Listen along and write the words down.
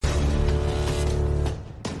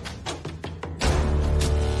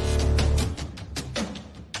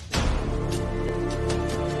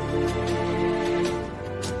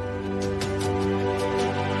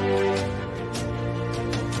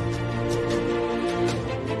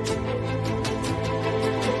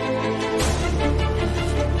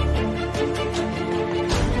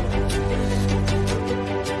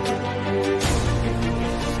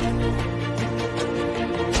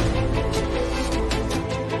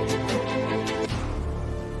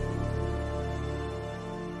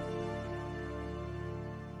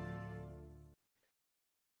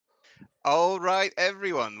All right,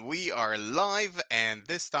 everyone, we are live, and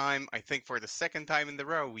this time, I think for the second time in the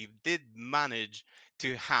row, we did manage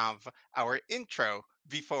to have our intro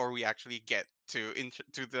before we actually get to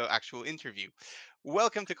the actual interview.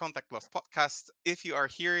 Welcome to Contact Lost Podcast. If you are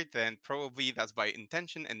here, then probably that's by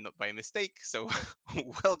intention and not by mistake. So,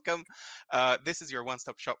 welcome. This is your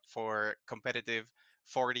one-stop shop for competitive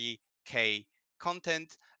 40K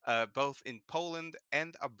content, both in Poland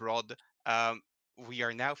and abroad. Um, we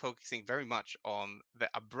are now focusing very much on the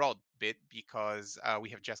abroad bit because we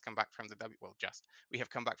have just come back from the we have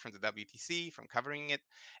come back from the WTC from covering it,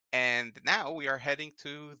 and now we are heading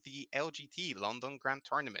to the LGT London Grand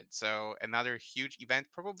Tournament. So another huge event,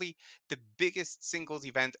 probably the biggest singles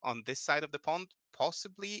event on this side of the pond,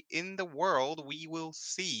 possibly in the world. We will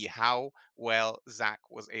see how well Zach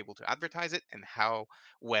was able to advertise it and how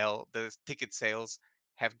well the ticket sales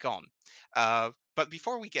have gone. But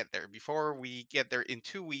before we get there in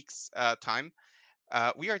 2 weeks' time,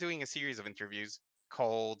 we are doing a series of interviews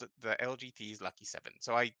called the LGT's Lucky Seven.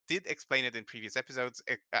 So I did explain it in previous episodes.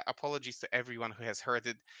 Apologies to everyone who has heard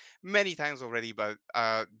it many times already, but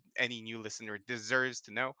any new listener deserves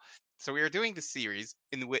to know. So we are doing this series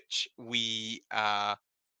in which we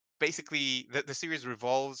basically the series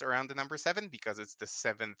revolves around the number seven because it's the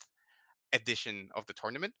seventh edition of the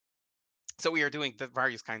tournament. So we are doing the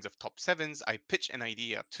various kinds of top sevens. I pitch an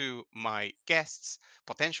idea to my guests,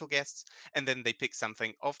 potential guests, and then they pick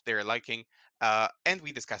something of their liking, and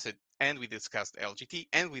we discuss it. And we discussed LGT,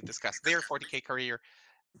 and we discussed their 40K career,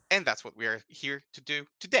 and that's what we are here to do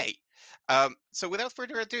today. So without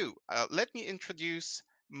further ado, let me introduce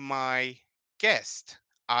my guest.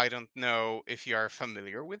 I don't know if you are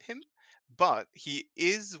familiar with him, but he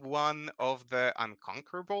is one of the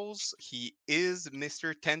unconquerables. He is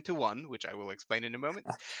Mr. 10 to 1, which I will explain in a moment.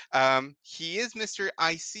 He is Mr.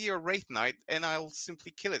 I see a Wraith Knight, and I'll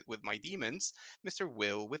simply kill it with my demons, Mr.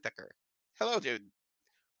 Will Whitaker. Hello, dude.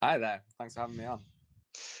 Hi there. Thanks for having me on.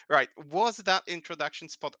 Right. Was that introduction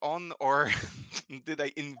spot on, or did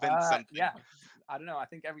I invent something? Yeah, I don't know. I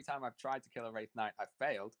think every time I've tried to kill a Wraith Knight, I've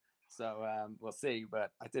failed. So we'll see.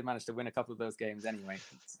 But I did manage to win a couple of those games anyway.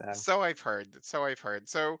 So So I've heard. So I've heard.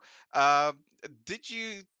 So, uh, did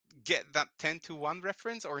you get that 10 to 1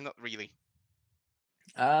 reference or not really?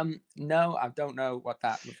 no, I don't know what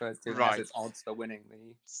that refers to unless Right. it's odds for winning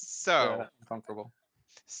the So, unconquerable.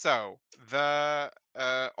 the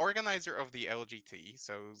organizer of the LGT,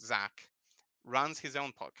 so Zach, runs his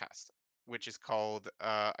own podcast, which is called,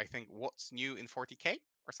 I think, What's New in 40K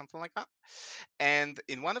or something like that. And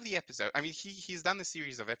in one of the episodes, I mean, he's done a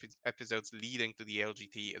series of episodes leading to the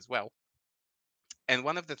LGT as well. And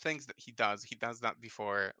one of the things that he does that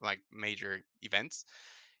before like major events.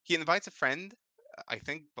 He invites a friend, I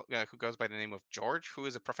think, who goes by the name of George, who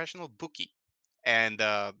is a professional bookie. And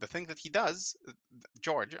the thing that he does,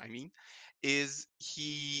 George, I mean, is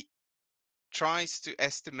he tries to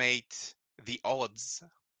estimate the odds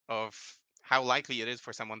of how likely it is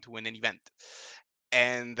for someone to win an event.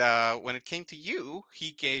 And when it came to you,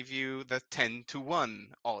 he gave you the 10 to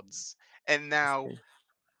 1 odds. And now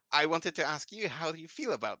I wanted to ask you, how do you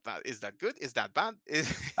feel about that? Is that good? Is that bad?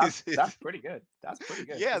 Is That's it? pretty good. That's pretty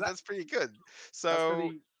good. Yeah, Is that that's pretty good. that's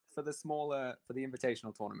So, for the smaller for the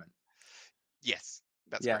invitational tournament? yes,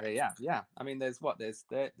 that's correct. Yeah. I mean, there's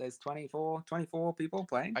 24 people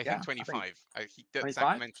playing. I think Yeah, I think 25. Zach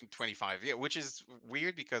 25. mentioned 25. Yeah, which is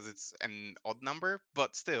weird because it's an odd number,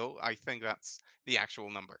 but still, I think that's the actual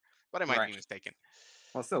number. But I might Right. be mistaken.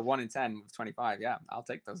 Well, still 1 in 10 with 25. Yeah, I'll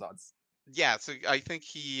take those odds. Yeah, so I think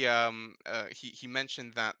he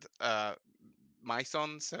mentioned that my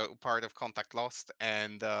son, so part of Contact Lost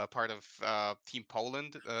and part of Team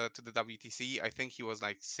Poland to the WTC, I think he was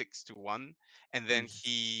like 6 to 1, and then Mm.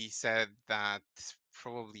 he said that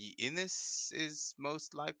probably Innis is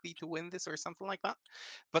most likely to win this or something like that.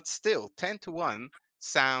 But still, 10 to 1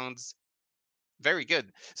 sounds very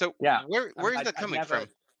good. So Yeah, where is that I'd coming never from?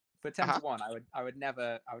 for Uh ten huh. to one. I would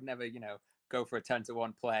never go for a 10 to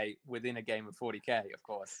 1 play within a game of 40k. Of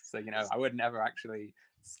course, so I would never actually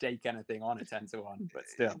stake anything on a 10 to 1. But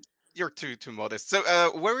still, You're too modest. So,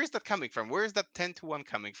 where is that coming from? Where is that 10 to 1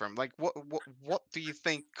 coming from? Like, what do you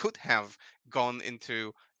think could have gone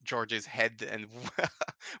into George's head, and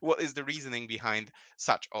what is the reasoning behind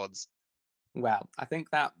such odds? well, I think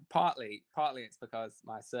that partly it's because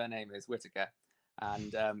my surname is Whitaker,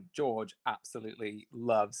 and George absolutely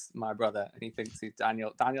loves my brother, and he thinks he's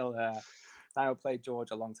Daniel. Daniel played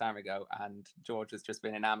George a long time ago, and George has just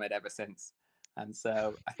been enamored ever since. And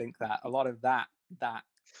so I think that a lot of that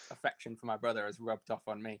affection for my brother has rubbed off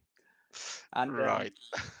on me. And Right.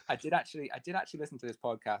 I did actually listen to this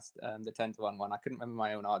podcast, the 10 to 1 one. I couldn't remember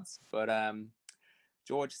my own odds, but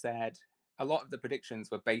George said a lot of the predictions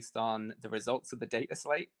were based on the results of the data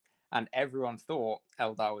slate, and everyone thought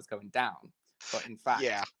Eldar was going down. But in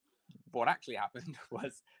Yeah. fact, what actually happened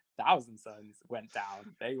was Thousand Suns went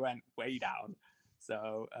down. They went way down.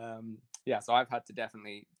 So yeah, so I've had to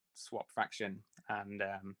definitely swap faction, and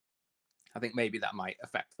I think maybe that might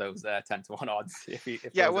affect those 10 to 1 odds if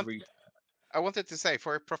there Yeah. was a re. I wanted to say,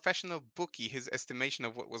 for a professional bookie, his estimation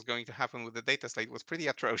of what was going to happen with the data slate was pretty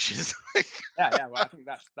atrocious. Yeah, yeah. Well, I think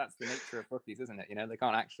that's the nature of bookies, isn't it? You know, they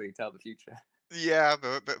can't actually tell the future. Yeah,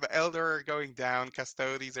 the Elder are going down,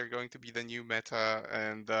 Custodes are going to be the new meta,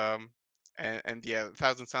 and yeah,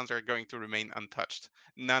 Thousand Suns are going to remain untouched.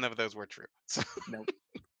 None of those were true. So No.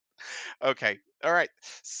 okay, all right.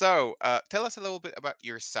 So tell us a little bit about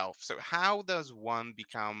yourself. So how does one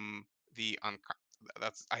become the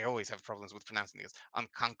that's I always have problems with pronouncing this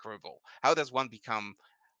unconquerable. How does one become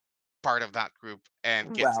part of that group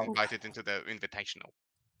and gets Well, invited into the invitational?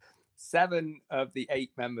 7 of the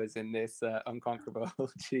 8 members in this unconquerable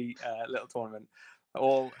G little tournament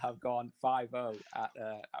all have gone 5-0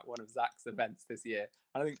 at one of Zach's events this year.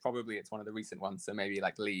 And I think probably it's one of the recent ones, so maybe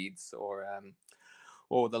like Leeds or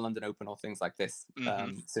the London Open or things like this,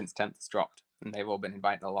 Hmm. since 10th has dropped, and they've all been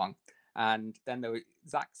invited along. And then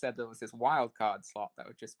Zach said there was this wild card slot that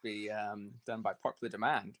would just be done by popular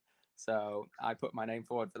demand. So I put my name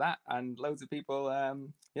forward for that, and loads of people,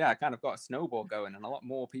 yeah, kind of got a snowball going, and a lot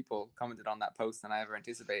more people commented on that post than I ever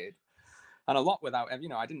anticipated, and a lot without, I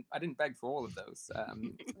didn't beg for all of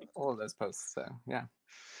those posts. So yeah,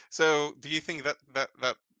 So, do you think that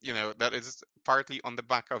that is partly on the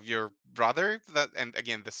back of your brother, that, and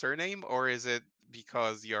again the surname, or is it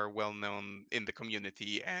because you're well known in the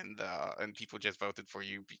community and people just voted for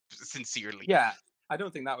you sincerely? yeah. I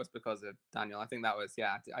don't think that was because of Daniel. I think that was,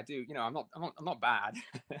 yeah. I do. I'm not bad.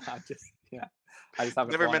 I just, yeah. I just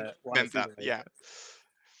haven't Never won a meant that. season Yeah. major.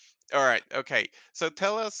 All right. Okay. So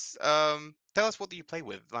tell us what do you play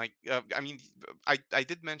with? Like, I mean, I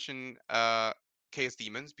did mention Chaos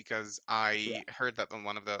Demons because Yeah, I heard that on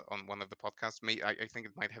one of the podcasts. I think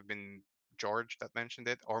it might have been George that mentioned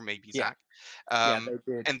it, or maybe yeah, Zach. yeah. Um,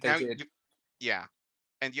 They did. and They now did. yeah,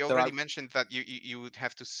 and you So I already mentioned that you would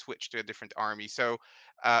have to switch to a different army. So,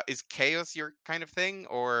 is Chaos your kind of thing,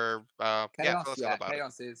 or yeah, tell chaos. us all Yeah, about it.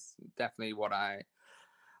 chaos is definitely what I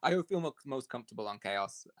feel most comfortable on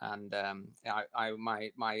chaos, and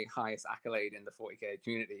my highest accolade in the 40k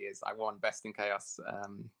community is I won best in chaos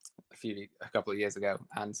a couple of years ago,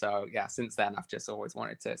 and so yeah, since then I've just always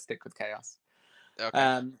wanted to stick with chaos. Okay.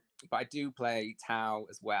 Um, but I do play Tau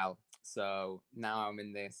as well. So now I'm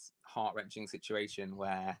in this heart wrenching situation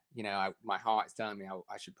where, my heart is telling me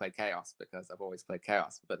I should play Chaos because I've always played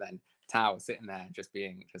Chaos. But then Tau is sitting there just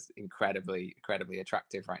being just incredibly, incredibly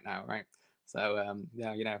attractive right now, right? So,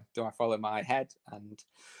 yeah, do I follow my head and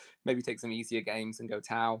maybe take some easier games and go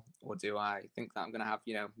Tau? Or do I think that I'm going to have,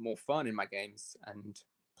 more fun in my games and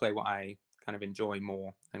play what I kind of enjoy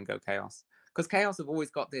more and go Chaos? Because Chaos have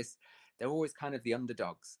always got this, they're always kind of the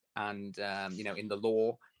underdogs, and in the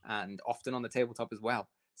lore and often on the tabletop as well.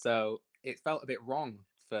 So it felt a bit wrong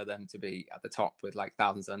for them to be at the top with like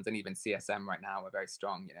Thousand Suns, and even CSM right now are very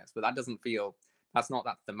strong, but that doesn't feel, that's not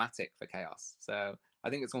that thematic for Chaos. So I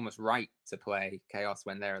think it's almost right to play Chaos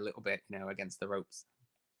when they're a little bit, against the ropes.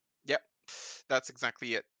 Yep, that's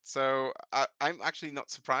exactly it. So I'm actually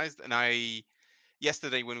not surprised, and I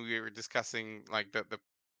yesterday when we were discussing like the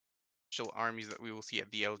potential armies that we will see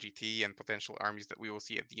at the LGT and potential armies that we will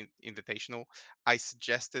see at the Invitational, I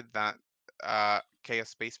suggested that Chaos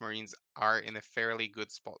Space Marines are in a fairly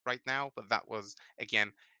good spot right now, but that was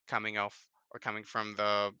again coming off or coming from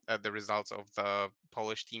the results of the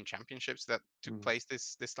Polish team championships that took Mm. place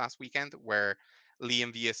this last weekend, where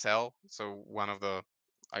Liam VSL, so one of the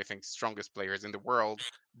I think strongest players in the world,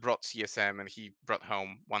 brought CSM and he brought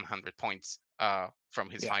home 100 points from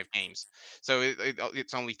his Yeah, 5 games. So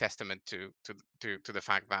it's only testament to the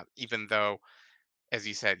fact that even though, as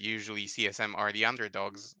you said, usually CSM are the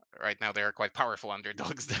underdogs, right now they are quite powerful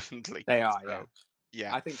underdogs, definitely. they are. Yeah, So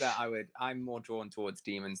yeah, I think that I'm more drawn towards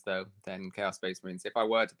demons though than Chaos Space Marines. If I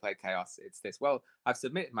were to play Chaos, it's this. Well, I've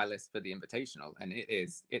submitted my list for the Invitational, and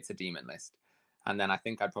it's a demon list. And then I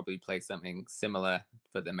think I'd probably play something similar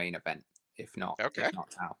for the main event, if not okay.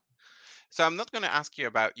 Tau. So I'm not going to ask you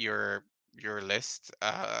about your list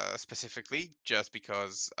specifically, just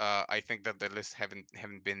because I think that the lists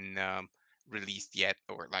haven't been released yet,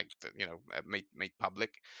 or like made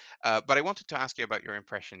public. But I wanted to ask you about your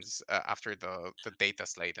impressions after the data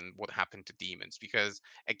slate and what happened to demons, because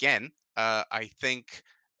again, I think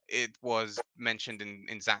it was mentioned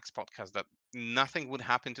in Zach's podcast that nothing would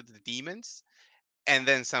happen to the demons, and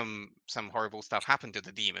then some horrible stuff happened to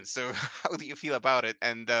the demons. So how do you feel about it,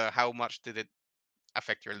 and how much did it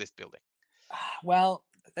affect your list building? Well,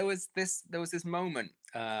 there was this moment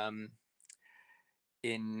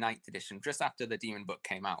in ninth edition, just after the Demon book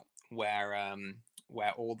came out, where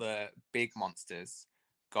all the big monsters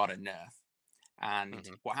got a nerf. And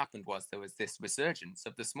Hmm. what happened was there was this resurgence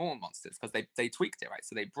of the small monsters because they tweaked it, right.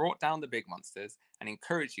 So they brought down the big monsters and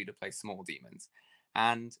encouraged you to play small demons,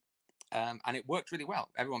 and and it worked really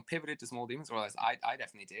well. Everyone pivoted to small demons, or as I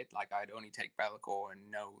definitely did. Like I'd only take Bellicor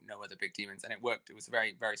and no other big demons, and it worked. It was a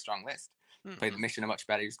very strong list. You played the Hmm. mission much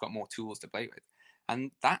better. You've got more tools to play with,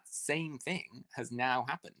 and that same thing has now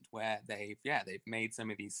happened where they've made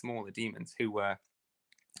some of these smaller demons who were,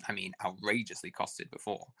 I mean, outrageously costed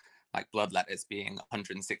before, like Bloodletters being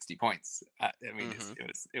 160 points. I mean, Hmm.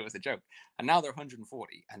 it was a joke, and now they're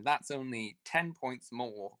 140, and that's only 10 points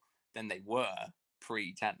more than they were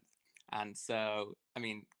pre 10th. And so, I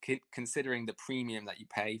mean, considering the premium that you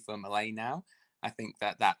pay for Malay now, I think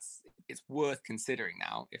it's worth considering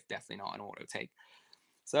now, if definitely not an auto take.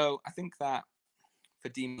 So I think that for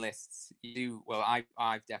demon lists, you do well.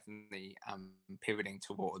 I've definitely pivoting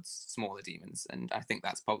towards smaller demons, and I think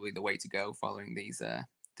that's probably the way to go following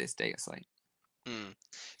this data slate. Mm.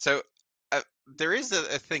 So there is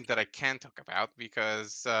a thing that I can talk about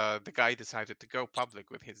because the guy decided to go public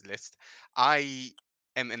with his list. I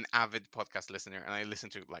am an avid podcast listener and I listen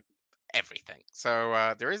to like everything.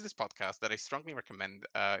 So there is this podcast that I strongly recommend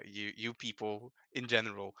you people in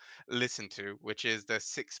general listen to, which is the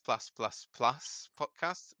Six Plus Plus Plus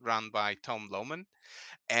podcast run by Tom Lohman,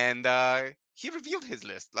 and he revealed his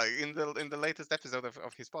list like in the latest episode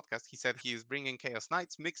of his podcast. He said he is bringing Chaos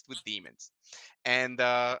Knights mixed with demons, and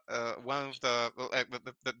one of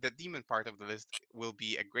the demon part of the list will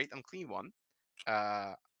be a Great Unclean One,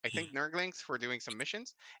 I think Nurglings for doing some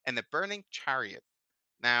missions, and the Burning Chariot.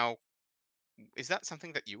 Now, is that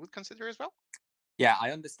something that you would consider as well? Yeah,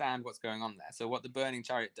 I understand what's going on there. So what the burning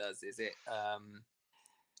chariot does is it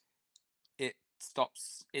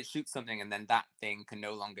shoots something and then that thing can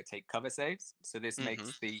no longer take cover saves. So this Mm-hmm.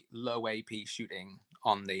 makes the low AP shooting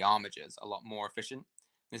on the armigers a lot more efficient.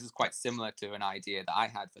 This is Yep. quite similar to an idea that I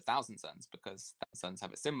had for Thousand Suns, because Thousand Suns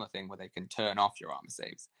have a similar thing where they can turn off your armor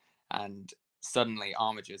saves, and suddenly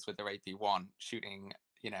armigers with their AP1 shooting,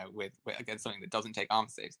 with against something that doesn't take armor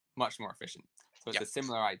saves, much more efficient. So it's Yep. a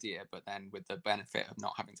similar idea, but then with the benefit of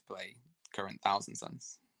not having to play current Thousand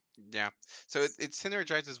Suns. Yeah. So it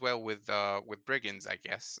synergizes well with brigands, I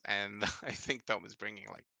guess. And I think Tom is bringing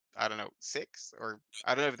like, I don't know, six, or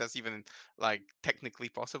I don't know if that's even like technically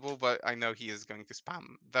possible, but I know he is going to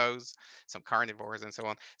spam those, some carnivores and so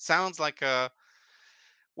on. Sounds like a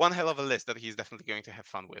one hell of a list that he's definitely going to have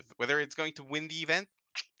fun with. Whether it's going to win the event,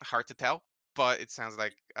 hard to tell, but it sounds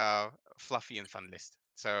like a fluffy and fun list.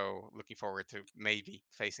 So looking forward to maybe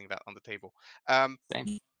facing that on the table. Um,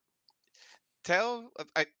 Same. tell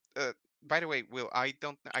I by the way, Will, I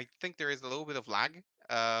think there is a little bit of lag.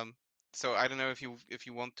 Um, so I don't know if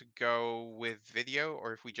you want to go with video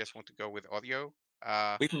or if we just want to go with audio.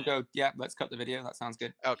 Uh, We can go. Yeah, let's cut the video. That sounds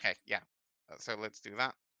good. okay, yeah. So let's do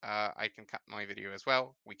that. I can cut my video as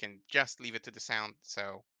well. We can just leave it to the sound.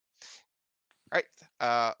 So right,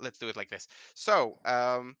 let's do it like this. So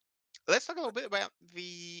let's talk a little bit about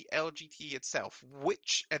the LGT itself.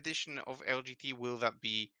 Which edition of LGT will that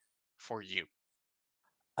be for you?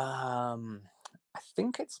 Um, I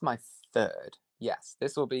think it's my third. Yes,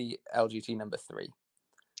 this will be LGT number 3.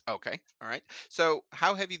 Okay, all right. So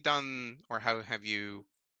how have you done, or how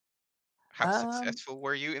Um, successful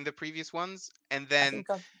were you in the previous ones? And I then, think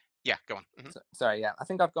I've yeah, go on. Hmm. sorry, yeah, I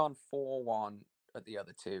think I've gone 4-1 at the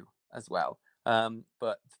other two as well. But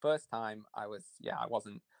the first time I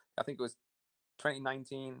wasn't. I think it was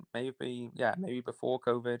 2019, maybe, yeah, maybe before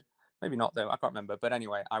COVID, maybe not though. I can't remember. But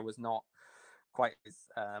anyway, I was not quite as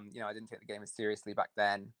I didn't take the game as seriously back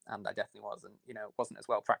then, and I definitely wasn't as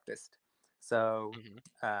well practiced. So Hmm.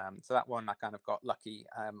 so that one I kind of got lucky.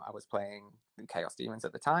 I was playing Chaos Demons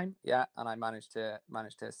at the time, yeah, and I managed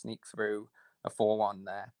to sneak through a 4-1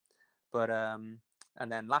 there. But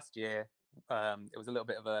and then last year, it was a little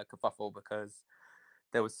bit of a kerfuffle because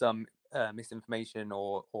there was some misinformation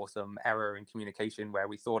or some error in communication where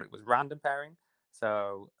we thought it was random pairing.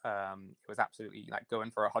 So it was absolutely like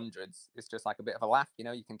going for hundreds. It's just like a bit of a laugh,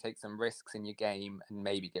 You can take some risks in your game and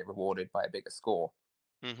maybe get rewarded by a bigger score.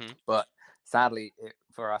 Hmm. But sadly,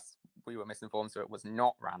 for us, we were misinformed, so it was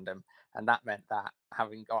not random, and that meant that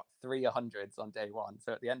having got 300s on day one,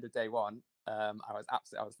 so at the end of day one, I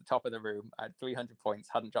was the top of the room. I had 300 points,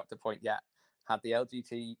 hadn't dropped a point yet, Had the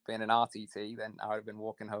LGT been an RTT, then I would have been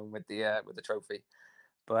walking home with the trophy.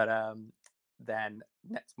 But then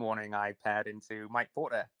next morning I paired into Mike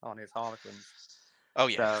Porter on his Harlequins. Oh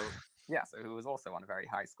yeah. So yeah, so who was also on a very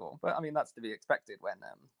high score. But I mean that's to be expected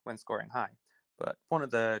when scoring high. But one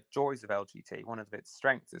of the joys of LGT, one of its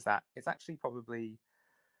strengths is that it's actually probably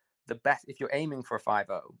the best if you're aiming for a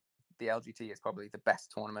 5-0, the LGT is probably the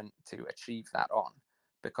best tournament to achieve that on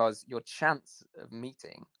because your chance of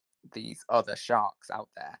meeting these other sharks out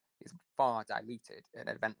there is far diluted at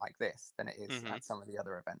an event like this than it is Hmm. at some of the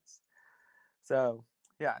other events. So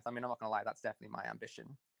yeah, I mean, I'm not gonna lie, that's definitely my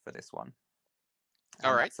ambition for this one,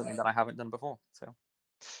 All and right. that's something that I haven't done before. So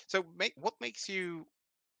So, what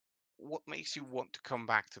makes you want to come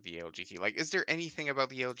back to the LGT? Like, is there anything about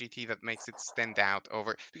the LGT that makes it stand out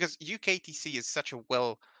over? Because UKTC is such a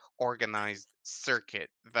well organized circuit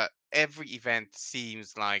that every event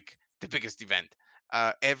seems like the biggest event.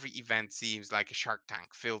 Every event seems like a Shark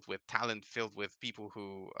Tank filled with talent, filled with people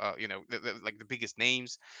who, like the biggest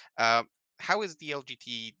names. Uh, how is the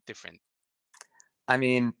LGT different? I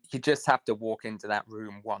mean, you just have to walk into that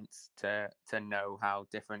room once to know how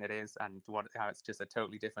different it is and how it's just a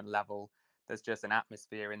totally different level. There's just an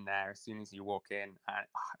atmosphere in there as soon as you walk in, and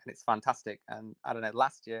it's fantastic. And I don't know,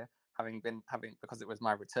 last year having because it was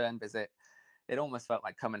my return visit, it almost felt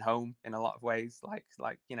like coming home in a lot of ways. Like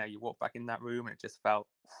you walk back in that room and it just felt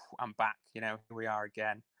I'm back. Here we are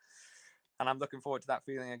again, and I'm looking forward to that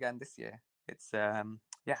feeling again this year. It's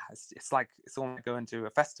yeah, it's like it's almost like going to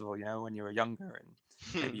a festival, when you were younger and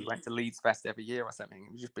maybe you went to Leeds Fest every year or something.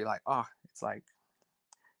 You'd just be like, oh, it's like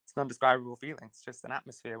it's an indescribable feeling. It's just an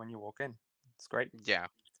atmosphere when you walk in. It's great. Yeah,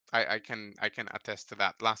 I can attest to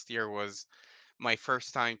that. Last year was my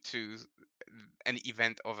first time to an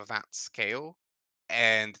event of that scale.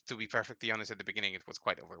 And to be perfectly honest, at the beginning, it was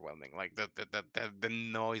quite overwhelming. Like the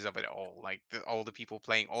noise of it all, like all the people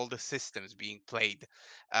playing, all the systems being played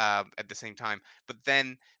at the same time. But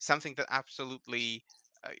then something that absolutely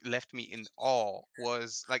left me in awe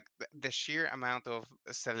was like the sheer amount of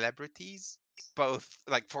celebrities, both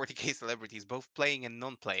like 40K celebrities, both playing and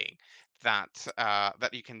non-playing, that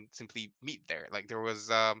you can simply meet there. Like there was,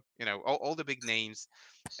 all the big names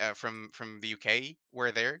from the UK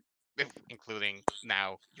were there, including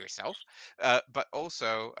now yourself, but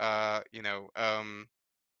also, uh,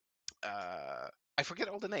 I forget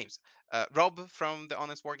all the names. Rob from the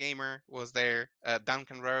Honest Wargamer was there.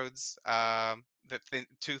 Duncan Rhodes, the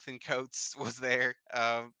Two Thin Coats was there.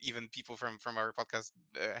 Even people from our podcast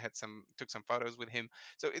took some photos with him.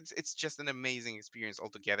 So it's just an amazing experience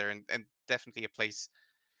altogether, and definitely a place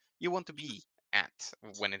you want to be at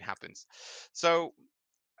when it happens. So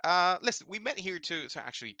listen, we met here to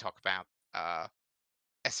actually talk about a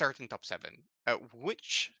certain top seven.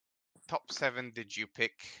 Which top seven did you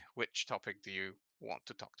pick? Which topic do you want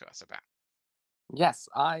to talk to us about? Yes,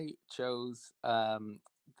 I chose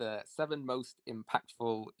the 7 most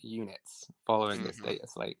impactful units following this Hmm. data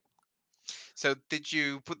slate. So, did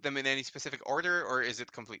you put them in any specific order, or is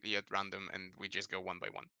it completely at random and we just go one by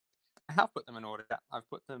one? I have put them in order. I've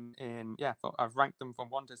put them in, yeah, I've ranked them from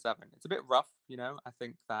 1 to 7. It's a bit rough, I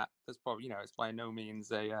think that there's probably, it's by no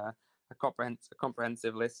means a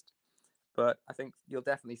comprehensive list, but I think you'll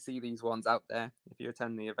definitely see these ones out there if you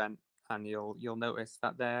attend the event, and you'll notice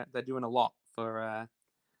that they're doing a lot for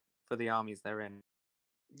the armies they're in.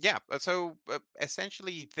 Yeah, so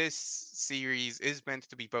essentially, this series is meant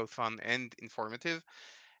to be both fun and informative.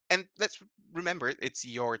 And let's remember, it's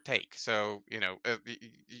your take. So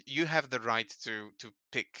you have the right to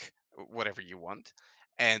pick whatever you want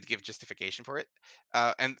and give justification for it.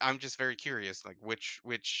 And I'm just very curious, like which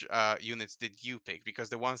units did you pick? Because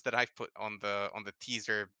the ones that I've put on the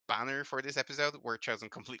teaser banner for this episode were chosen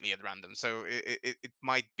completely at random. So it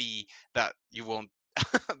might be that you won't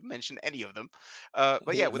mention any of them.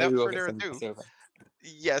 But yeah, Maybe without we'll get further some ado, crossover.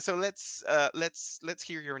 yeah. So let's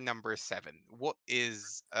hear your number seven. What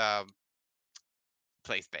is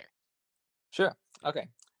placed there? Sure. Okay.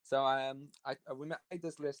 So made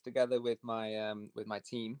this list together with my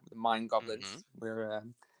team, the Mind Hmm. Goblins.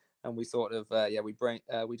 And we sort of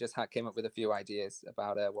we just came up with a few ideas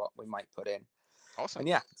about what we might put in. Awesome. And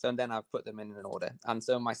yeah, so and then I've put them in an order. And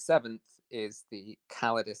so my seventh is the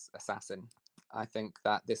Calidus Assassin. I think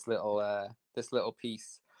that this little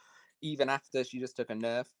piece, even after she just took a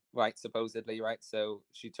nerf, right? Supposedly, right? So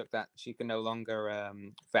she can no longer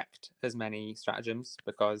vect as many stratagems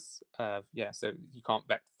because so you can't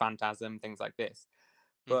vect phantasm, things like this.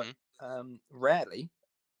 But Hmm. rarely,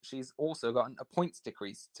 she's also gotten a points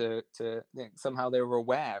decrease somehow they were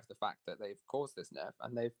aware of the fact that they've caused this nerf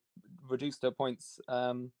and they've reduced her points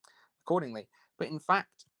accordingly. But in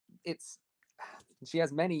fact, it's She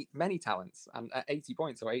has many talents, and at 80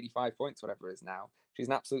 points or 85 points, whatever it is now, she's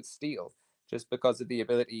an absolute steal just because of the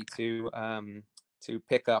ability to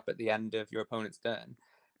pick up at the end of your opponent's turn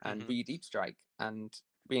and Hmm. be deep strike. And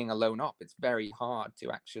being a lone op, it's very hard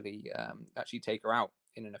to actually take her out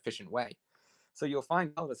in an efficient way. So you'll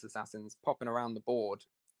find Caldas assassins popping around the board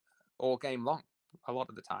all game long a lot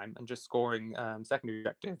of the time and just scoring secondary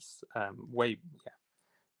objectives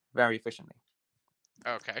very efficiently.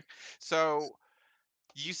 Okay. So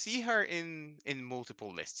you see her in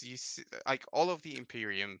multiple lists. You see, like all of the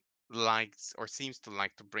Imperium likes or seems to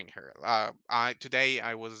like to bring her. I today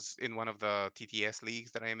I was in one of the TTS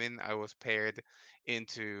leagues that I'm in. I was paired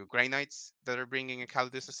into Grey Knights that are bringing a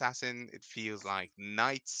Calidus assassin. It feels like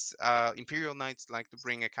Knights, Imperial Knights like to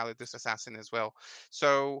bring a Calidus assassin as well.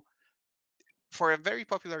 So for a very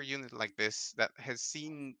popular unit like this that has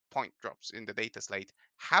seen point drops in the data slate,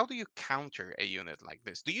 how do you counter a unit like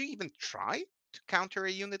this? Do you even try to counter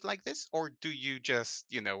a unit like this, or do you just,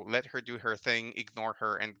 let her do her thing, ignore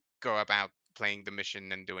her, and go about playing the mission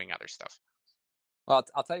and doing other stuff? Well,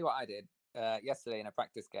 I'll tell you what I did yesterday in a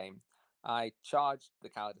practice game. I charged the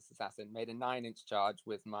Calidus assassin, made a 9-inch charge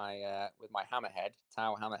with my hammerhead,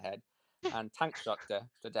 Tau hammerhead, and tank shocked her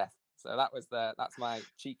to death. So that's my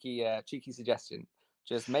cheeky suggestion.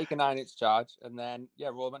 Just make a 9-inch charge, and then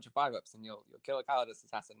roll a bunch of 5-ups, and you'll kill a Calidus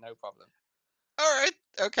assassin, no problem. All right,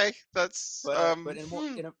 okay, that's But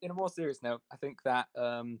in a more serious note, I think that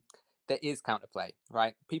there is counterplay,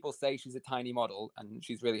 right? People say she's a tiny model and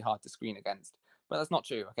she's really hard to screen against, but that's not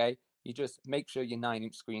true. Okay, you just make sure your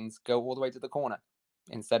 9-inch screens go all the way to the corner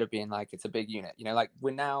instead of being like it's a big unit. Like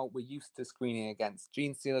we're used to screening against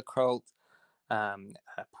Gene Stealer Cult,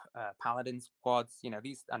 Paladin squads.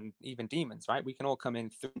 These and even demons, right? We can all come in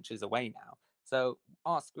 3 inches away now. So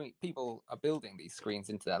our screen people are building these screens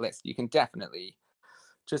into their list. You can definitely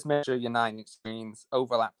just make sure your 9-inch screens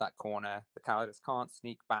overlap that corner. The characters can't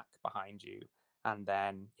sneak back behind you, and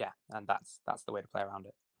then and that's the way to play around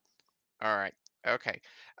it. all right. Okay.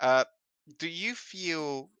 Uh, do you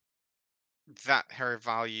feel that her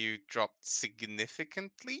value dropped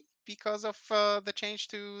significantly because of the change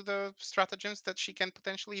to the stratagems that she can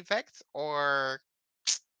potentially effect, or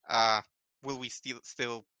uh, will we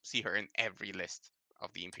still see her in every list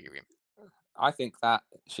of the Imperium? I think that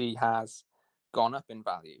she has gone up in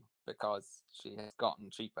value because she has gotten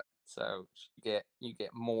cheaper. So you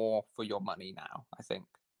get more for your money now, I think.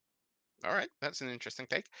 All right, that's an interesting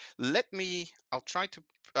take. I'll try to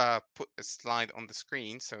put a slide on the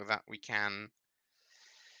screen so that we can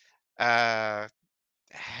uh,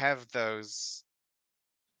 have those.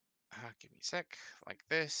 Give me a sec. Like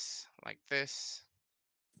this, like this.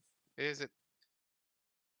 Is it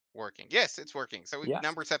working? Yes, it's working. So Yes.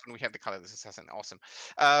 number 7, we have the colorless assassin. Awesome.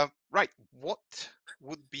 Right. What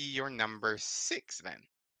would be your number 6 then?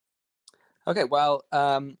 Okay. Well,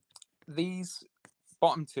 these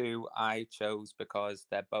bottom two I chose because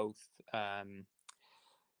they're both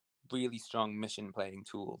really strong mission playing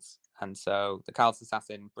tools. And so the Callous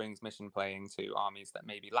Assassin brings mission playing to armies that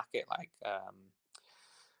maybe lack it, like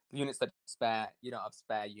units that you don't have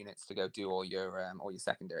spare units to go do all your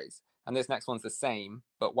secondaries. And this next one's the same,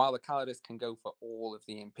 but while the Calidus can go for all of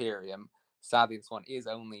the Imperium, sadly this one is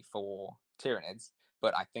only for Tyranids,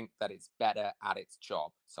 but I think that it's better at its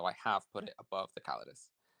job. So I have put it above the Calidus.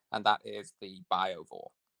 And that is the Biovore.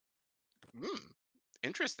 Hmm.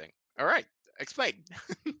 Interesting. All right. Explain.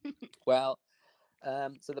 Well,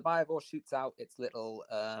 so the Biovore shoots out its little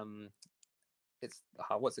it's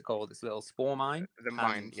what's it called? This little spore mine, The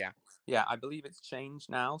mine. and Yeah. I believe it's changed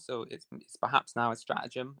now. So it's perhaps now a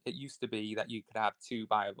stratagem. It used to be that you could have 2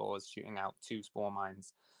 biovores shooting out 2 spore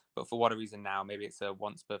mines, but for whatever reason now, maybe it's a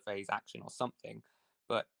once per phase action or something.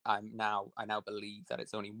 But I now believe that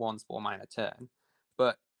it's only 1 spore mine a turn,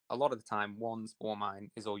 but a lot of the time 1 spore mine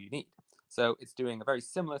is all you need. So it's doing a very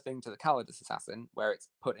similar thing to the Calidus Assassin, where it's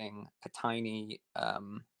putting a tiny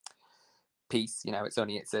piece.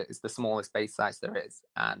 It's the smallest base size there is,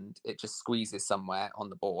 and it just squeezes somewhere on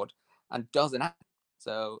the board and does an act.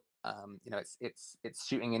 So it's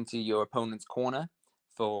shooting into your opponent's corner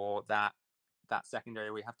for that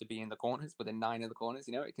secondary. We have to be in the corners within 9 of the corners.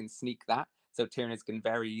 It can sneak that, so Tyranids can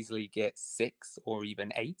very easily get 6 or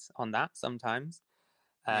even 8 on that sometimes.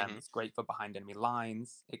 Hmm. It's great for behind enemy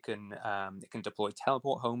lines. It can deploy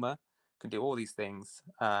teleport homer, can do all these things.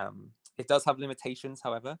 It does have limitations,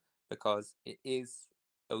 however, because it is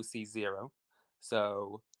OC0.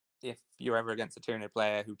 So if you're ever against a Tyranid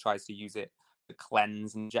player who tries to use it to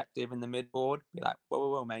cleanse an objective in the mid board, be like, whoa, whoa,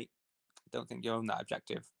 whoa, mate, I don't think you own that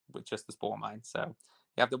objective with just the spore mine. So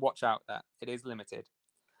you have to watch out that it is limited.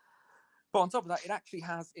 But on top of that,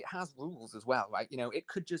 it has rules as well, right? It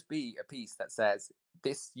could just be a piece that says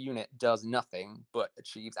this unit does nothing but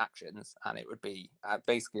achieves actions, and it would be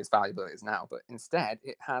basically as valuable as it is now. But instead,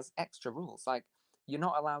 it has extra rules, like you're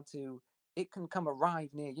not allowed to. It can come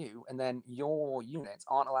arrive near you, and then your units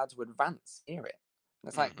aren't allowed to advance near it. And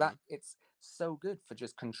it's like Hmm. that. It's so good for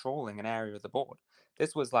just controlling an area of the board.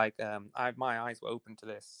 This was like my eyes were open to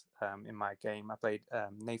this in my game. I played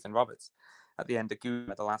Nathan Roberts at the end of Goom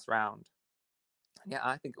at the last round. Yeah,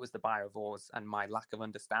 I think it was the biovores and my lack of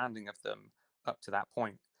understanding of them up to that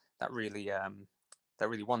point that really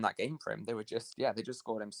won that game for him. They just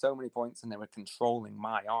scored him so many points and they were controlling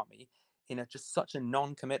my army in just such a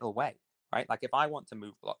non-committal way, right? Like if I want to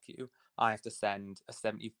move block you, I have to send a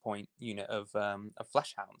 70-point unit of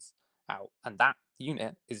flesh hounds out, and that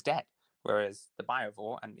unit is dead. Whereas the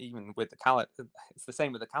biovore, and even with the Khalid, it's the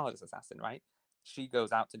same with the Khalid's assassin, right? She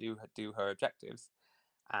goes out to do her objectives,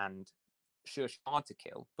 and sure, she's hard to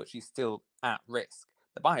kill, but she's still at risk.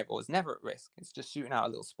 The Bible is never at risk. It's just shooting out a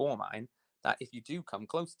little spore mine that if you do come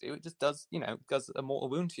close to, it just does a mortal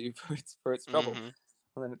wound to you for its trouble. Hmm.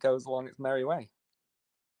 And then it goes along its merry way.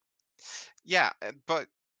 Yeah, but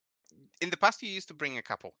in the past you used to bring a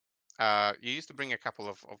couple. You used to bring a couple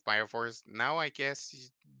of biovores. Now I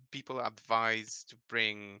guess people advise to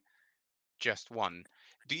bring just one.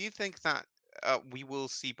 Do you think that we will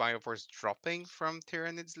see biovores dropping from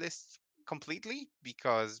Tyranids lists completely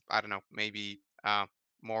because I don't know, maybe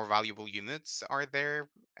more valuable units are there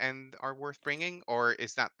and are worth bringing, or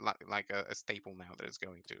is that like a staple now that is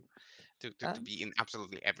going to Um, be in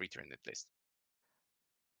absolutely every Tyranid list?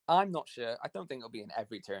 I'm not sure. I don't think it'll be in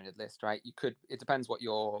every Tyranid list, right? You could. It depends what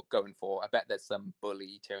you're going for. I bet there's some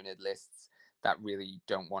bully Tyranid lists that really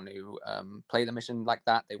don't want to play the mission like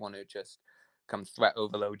that. They want to just come threat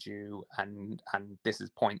overload you, and this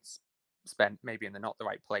is points spent maybe in the not the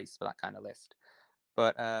right place for that kind of list.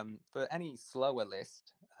 But for any slower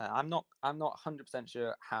list, I'm not 100%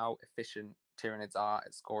 sure how efficient Tyranids are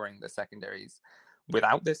at scoring the secondaries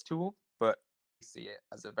without this tool, but I see it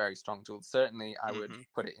as a very strong tool. Certainly, I would Hmm.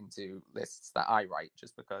 put it into lists that I write,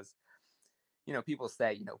 just because people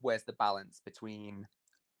say, where's the balance between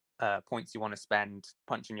points you want to spend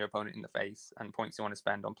punching your opponent in the face and points you want to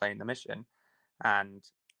spend on playing the mission, and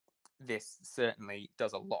this certainly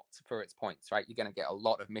does a lot for its points, right? You're going to get a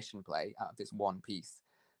lot of mission play out of this one piece.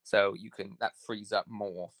 So that frees up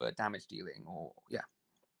more for damage dealing, or yeah.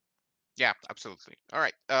 Yeah, absolutely. All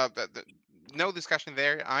right. No discussion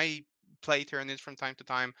there. I play Tyranids from time to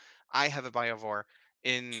time. I have a Biovore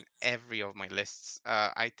in every of my lists.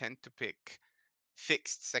 I tend to pick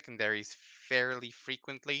fixed secondaries fairly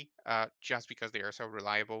frequently, just because they are so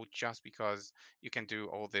reliable, just because you can do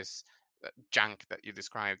all this jank that you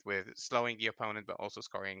described with slowing the opponent, but also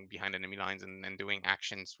scoring behind enemy lines and doing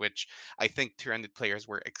actions, which I think Tyrannid players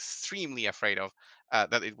were extremely afraid of,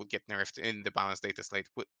 that it would get nerfed in the balanced data slate,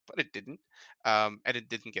 but it didn't. And it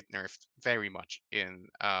didn't get nerfed very much in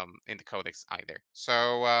the codex either.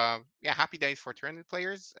 So yeah, happy days for Tyrannid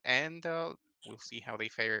players, and we'll see how they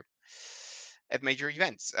fare at major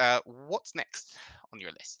events. What's next on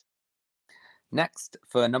your list? Next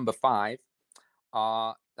for number 5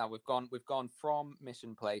 are now we've gone from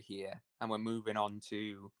mission play here, and we're moving on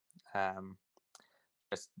to um,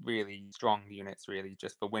 just really strong units, really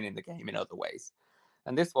just for winning the game in other ways.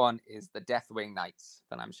 And this one is the Deathwing Knights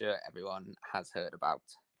that I'm sure everyone has heard about.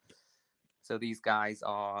 So these guys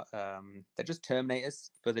are they're just Terminators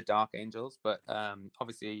for the Dark Angels, but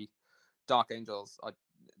obviously Dark Angels are,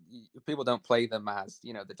 people don't play them as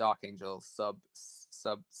the Dark Angels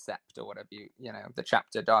subsept or whatever the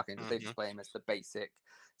chapter Dark Angels. They Hmm. just play them as the basic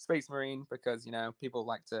Space Marine because people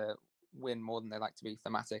like to win more than they like to be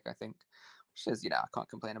thematic. I think, which is I can't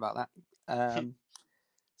complain about that.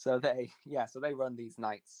 So they run these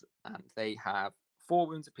knights, and they have 4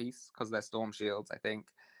 wounds apiece because they're storm shields, I think,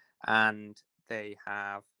 and they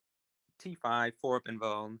have T5, 4 up in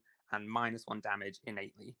vuln, and -1 damage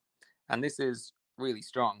innately. And this is really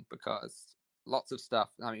strong because lots of stuff.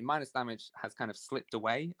 I mean, minus damage has kind of slipped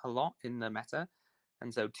away a lot in the meta,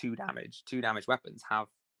 and so 2 damage weapons have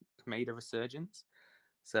made a resurgence.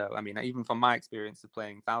 So I mean, even from my experience of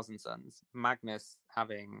playing Thousand Suns, Magnus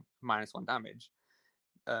having -1 damage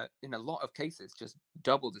in a lot of cases just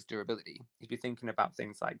doubled its durability. If you're thinking about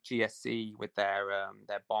things like GSC with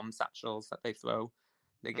their bomb satchels that they throw,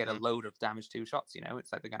 they get a Hmm. load of damage 2 shots.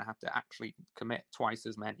 It's like they're going to have to actually commit twice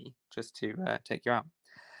as many just to take you out.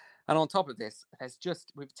 And on top of this, there's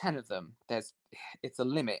just with 10 of them, it's a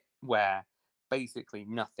limit where basically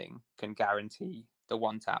nothing can guarantee the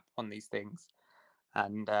one tap on these things.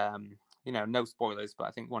 And no spoilers, but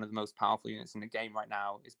I think one of the most powerful units in the game right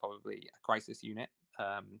now is probably a Crisis unit,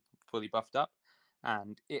 fully buffed up,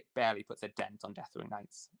 and it barely puts a dent on Deathwing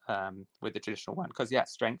Knights with the traditional one. Because yeah,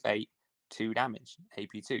 Strength 8, 2 damage,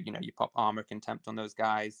 AP 2. You pop Armor Contempt on those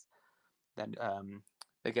guys, then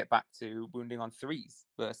they get back to wounding on 3s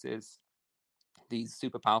versus these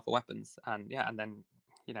super powerful weapons, and yeah, and then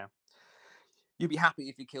you know you'd be happy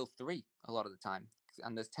if you kill 3 a lot of the time.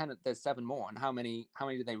 And there's 7 more, and how many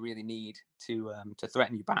do they really need to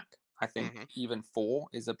threaten you back? I think Hmm. even 4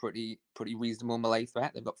 is a pretty reasonable melee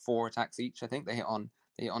threat. They've got 4 attacks each. I think they hit on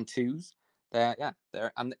 2s. They're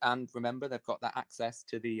and remember they've got that access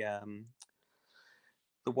to the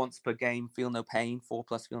once per game feel no pain,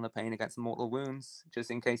 4+ feel no pain against mortal wounds. Just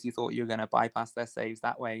in case you thought you were going to bypass their saves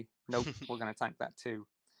that way, nope, we're going to tank that too.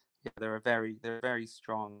 Yeah, they're a very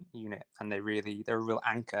strong unit, and they're a real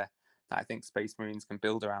anchor that I think Space Marines can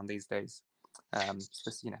build around these days.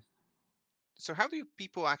 Just So how do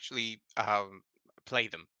people actually play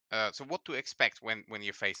them? So what to expect when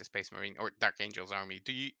you face a Space Marine or Dark Angel's army?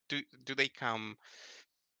 Do they come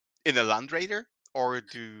in a Land Raider, or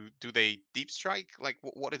do they deep strike? Like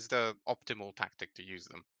what is the optimal tactic to use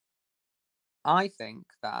them? I think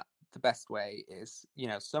that the best way is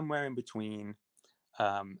somewhere in between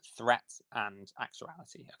threat and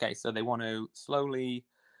actuality. Okay, so they want to slowly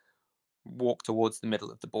walk towards the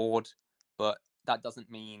middle of the board, but that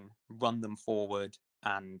doesn't mean run them forward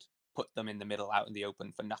and put them in the middle out in the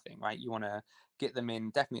open for nothing, right? You want to get them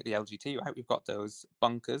in definitely LGT, right? We've got those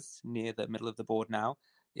bunkers near the middle of the board now.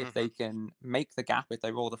 If Hmm. they can make the gap, if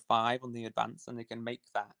they roll the 5 on the advance and they can make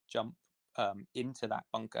that jump into that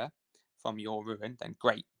bunker from your ruin, then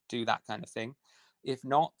great, do that kind of thing. If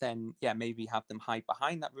not, then yeah, maybe have them hide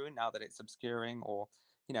behind that ruin now that it's obscuring, or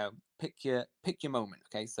pick your moment.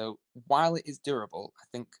 Okay, so while it is durable, I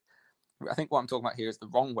think what I'm talking about here is the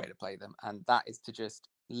wrong way to play them, and that is to just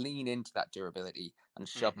lean into that durability and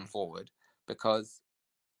shove them Hmm. forward. Because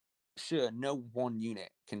sure, no one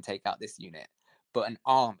unit can take out this unit, but an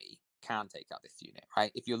army can take out this unit,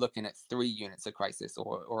 right? If you're looking at 3 units of Crisis,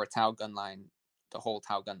 or a Tau gun line, the whole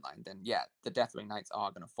Tau gun line, then yeah, the Deathwing Knights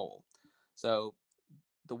are going to fall. So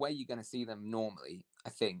the way you're going to see them normally, I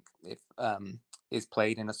think, if is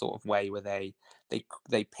played in a sort of way where they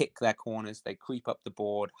pick their corners, they creep up the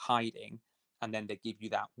board, hiding, and then they give you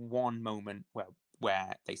that one moment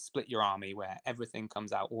where they split your army, where everything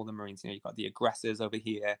comes out, all the Marines. You've got the aggressors over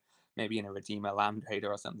here, maybe in a Redeemer Land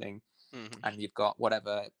Raider or something, Hmm. and you've got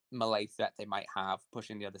whatever melee threat they might have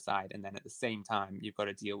pushing the other side, and then at the same time you've got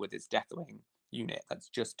to deal with this Deathwing unit that's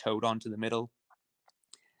just towed onto the middle,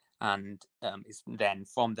 and is then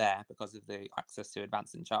from there, because of the access to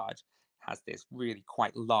advance and charge, has this really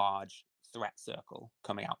quite large threat circle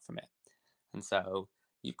coming out from it. And so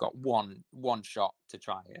you've got one shot to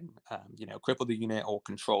try and cripple the unit or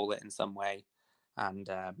control it in some way. And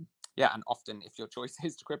yeah, and often if your choice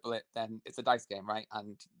is to cripple it, then it's a dice game, right?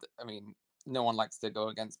 And I mean, no one likes to go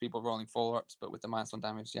against people rolling 4-ups, but with the -1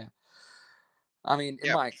 damage, yeah. I mean, in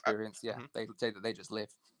Yeah. my experience, yeah, Mhm. they say that they just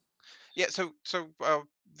live. Yeah.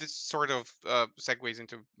 This sort of segues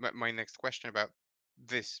into my next question about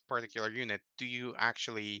this particular unit. Do you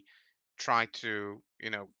actually try to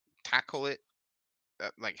tackle it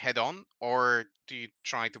like head on, or do you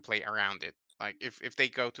try to play around it? Like if they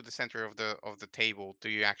go to the center of the table, do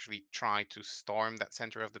you actually try to storm that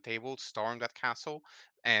center of the table, storm that castle,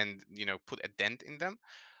 and put a dent in them,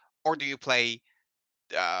 or do you play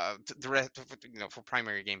the rest of it, for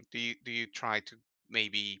primary game? Do you try to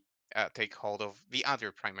maybe take hold of the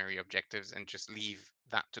other primary objectives and just leave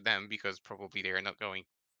that to them because probably they are not going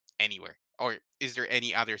anywhere? Or is there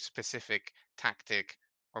any other specific tactic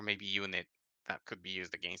or maybe unit that could be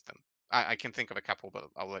used against them? I can think of a couple,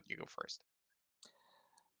 but I'll let you go first.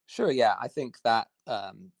 Sure, yeah. I think that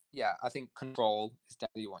I think control is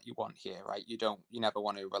definitely what you want here, right? You never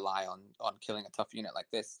want to rely on killing a tough unit like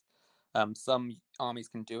this. Some armies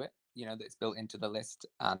can do it, that's built into the list.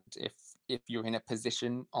 And if you're in a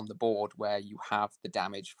position on the board where you have the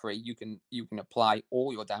damage free, you can apply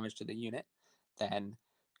all your damage to the unit, then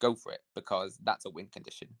go for it, because that's a win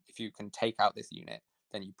condition. If you can take out this unit,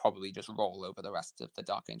 then you probably just roll over the rest of the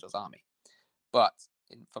Dark Angel's army. But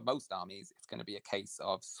for most armies, it's going to be a case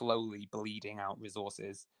of slowly bleeding out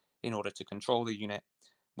resources in order to control the unit,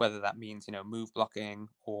 whether that means, move blocking,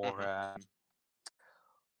 or Hmm.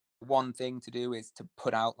 one thing to do is to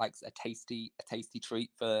put out like a tasty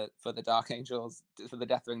treat for the Dark Angels, for the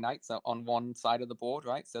Deathwing Knights, on one side of the board,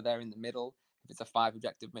 right? So they're in the middle. If it's a 5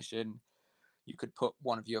 objective mission, you could put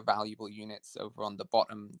one of your valuable units over on the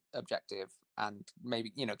bottom objective, and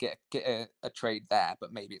maybe get a trade there,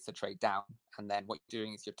 but maybe it's a trade down. And then what you're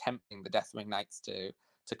doing is you're tempting the Deathwing Knights to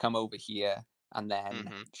come over here, and then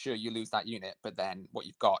Hmm. sure you lose that unit, but then what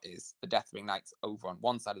you've got is the Deathwing Knights over on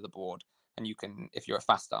one side of the board, and you can, if you're a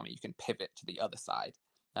fast army, you can pivot to the other side,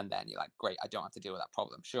 and then you're like, great, I don't have to deal with that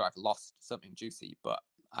problem. Sure, I've lost something juicy, but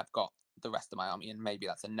I've got the rest of my army, and maybe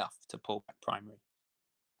that's enough to pull back primary.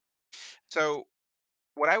 So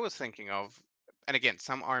what I was thinking of, and again,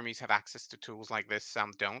 some armies have access to tools like this,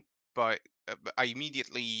 some don't. But I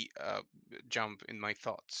immediately jump in my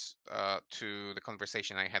thoughts to the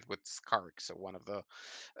conversation I had with Skark, so one of the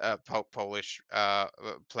Polish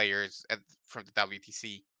players from the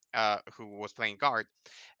WTC who was playing Guard,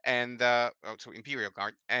 and so Imperial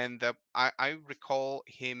Guard, and I recall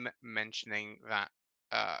him mentioning that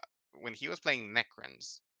uh, when he was playing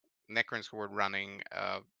Necrons who were running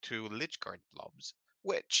two Lich Guard blobs,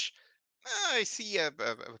 which I see a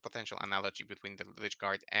potential analogy between the Lich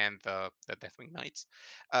Guard and the Deathwing Knights.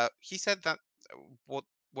 He said that what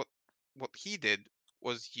what what he did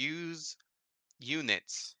was use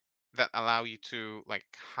units that allow you to like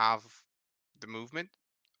have the movement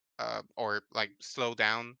or like slow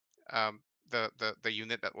down the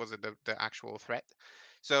unit that was the actual threat.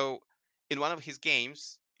 So in one of his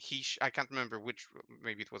games, I can't remember which,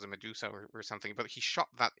 maybe it was a Medusa or something, but he shot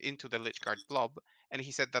that into the Lichguard blob, and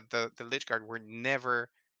he said that the Lichguard were never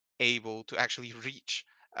able to actually reach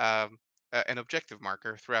an objective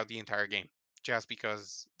marker throughout the entire game, just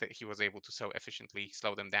because that he was able to so efficiently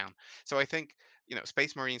slow them down. So I think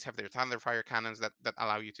Space Marines have their Thunderfire cannons that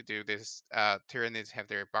allow you to do this. Tyranids have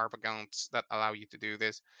their Barbagants that allow you to do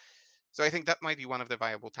this. So I think that might be one of the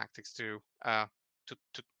viable tactics to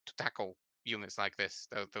tackle units like this,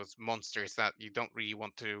 those monsters that you don't really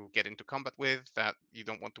want to get into combat with, that you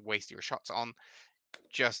don't want to waste your shots on.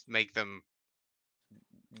 Just make them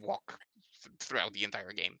walk throughout the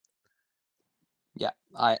entire game. Yeah,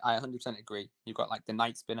 I 100% agree. You've got like the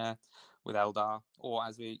Night Spinner with Eldar, or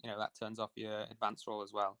as we, that turns off your advance roll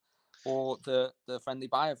as well, or the friendly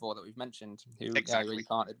Biovore that we've mentioned, who yeah, where Exactly. you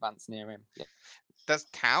can't advance near him. Yeah. Does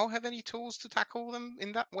Tau have any tools to tackle them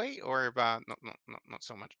in that way, or not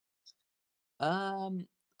so much? Um,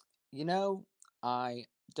 you know, I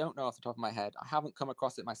don't know off the top of my head. I haven't come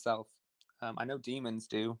across it myself. I know demons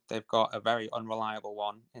do. They've got a very unreliable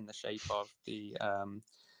one in the shape of the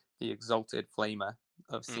exalted flamer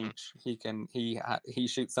of Hmm. Sinch. He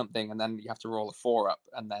shoots something and then you have to roll a 4 up,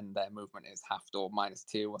 and then their movement is halved or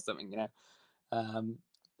 -2 or something. Um,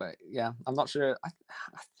 but yeah, I'm not sure.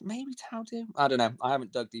 Maybe Tau do. I don't know. I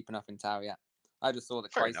haven't dug deep enough in Tau yet. I just saw the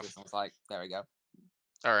Fair crisis enough. and was like, there we go.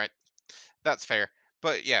 All right. That's fair.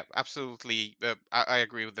 But yeah, absolutely. I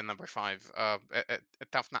agree with the number five. A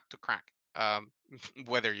tough nut to crack.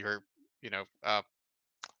 Whether you're, you know, I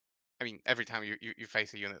mean, every time you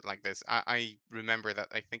face a unit like this, I remember that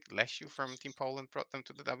I think Lesiu from Team Poland brought them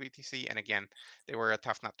to the WTC, and again, they were a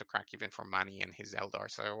tough nut to crack even for Manny and his Eldar.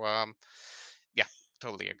 So yeah,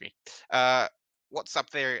 totally agree. Uh, what's up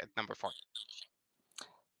there at number four?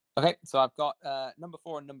 Okay, so I've got number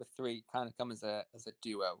 4 and number 3 kind of come as a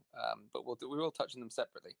duo, but we will touch on them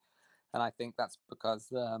separately, and I think that's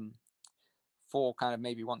because 4 kind of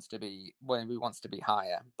maybe wants to be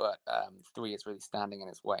higher, but 3 is really standing in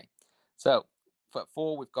its way. So for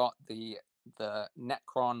 4, we've got the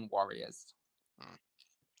Necron Warriors.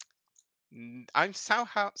 I'm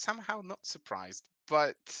somehow not surprised,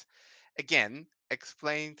 but again,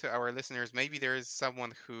 explain to our listeners. Maybe there is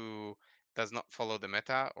someone who does not follow the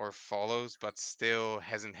meta or follows, but still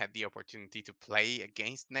hasn't had the opportunity to play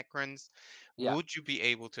against Necrons. Yeah, Would you be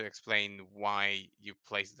able to explain why you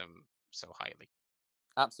place them so highly?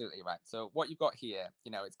 absolutely right. So what you've got here,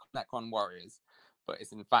 it's Necron Warriors, but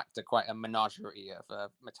it's in fact quite a menagerie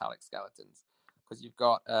of metallic skeletons, because you've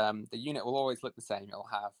got the unit will always look the same.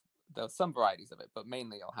 There's some varieties of it, but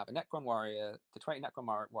mainly it'll have a Necron Warrior, the 20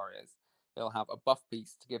 Necron Warriors. It'll have a buff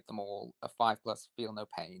piece to give them all a 5+ feel no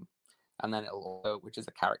pain, and then it'll also, which is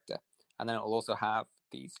a character, and then it'll also have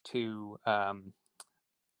these two. I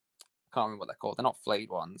can't remember what they're called. They're not flayed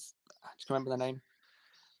ones. Do you remember their name?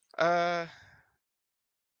 Uh,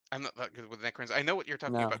 I'm not that good with Necrons. I know what you're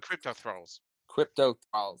talking No. about. Crypto Thralls. Crypto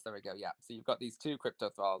Thralls. There we go. Yeah. So you've got these two Crypto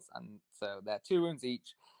Thralls, and so they're 2 wounds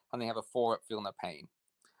each, and they have a 4 up feel no pain.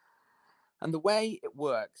 And the way it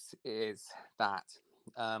works is that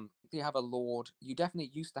if you have a Lord, you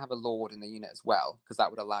definitely used to have a Lord in the unit as well, because that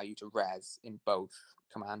would allow you to res in both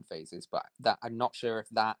command phases. But that I'm not sure if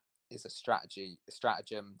that is a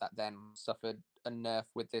stratagem that then suffered a nerf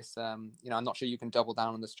with this. I'm not sure you can double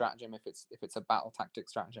down on the stratagem if it's a battle tactic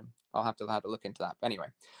stratagem. I'll have to look into that. But anyway,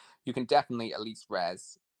 you can definitely at least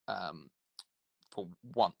res for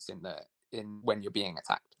once in when you're being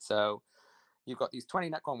attacked. So you've got these 20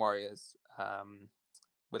 Necron warriors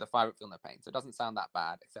with a 5-up feel no pain. So it doesn't sound that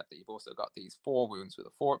bad, except that you've also got these 4 wounds with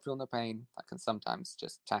a 4-up feel no pain that can sometimes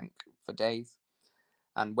just tank for days.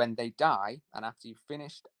 And when they die, and after you've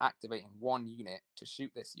finished activating one unit to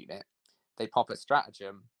shoot this unit, they pop a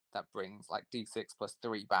stratagem that brings like d6 plus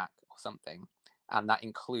 3 back or something. And that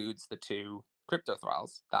includes the 2 crypto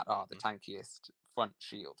thralls that are the tankiest front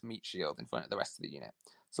shield, meat shield in front of the rest of the unit.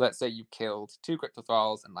 So let's say you've killed 2 crypto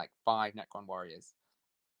thralls and like 5 Necron warriors.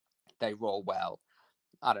 They roll well.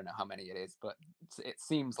 I don't know how many it is, but it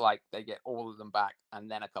seems like they get all of them back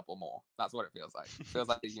and then a couple more. That's what it feels like. It feels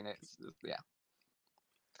like the units, yeah.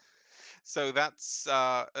 So that's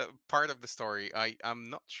part of the story. I'm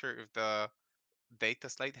not sure if the data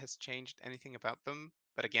slate has changed anything about them.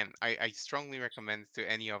 But again, I strongly recommend to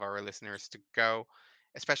any of our listeners to go,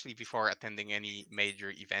 especially before attending any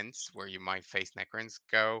major events where you might face Necrons,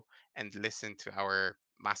 go and listen to our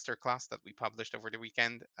masterclass that we published over the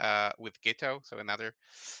weekend with Gito, so another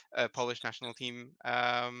Polish national team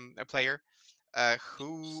a player.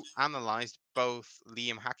 Who analyzed both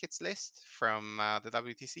Liam Hackett's list from the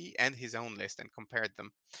WTC and his own list and compared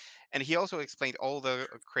them. And he also explained all the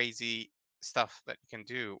crazy stuff that you can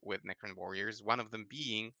do with Necron Warriors. One of them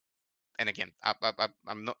being, and again,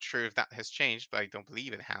 I'm not sure if that has changed, but I don't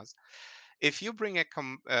believe it has. If you bring a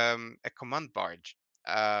command barge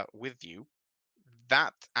with you,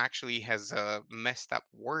 that actually has a messed up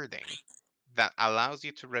wording that allows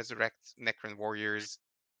you to resurrect Necron Warriors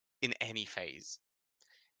in any phase.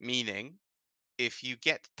 Meaning, if you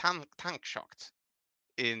get tank shocked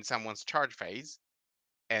in someone's charge phase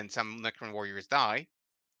and some Necron Warriors die,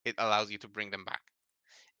 it allows you to bring them back.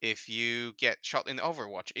 If you get shot in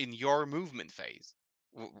Overwatch in your movement phase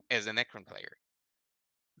as a Necron player,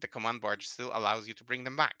 the command barge still allows you to bring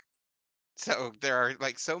them back. So there are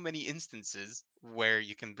like so many instances where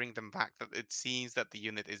you can bring them back that it seems that the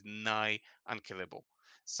unit is nigh unkillable.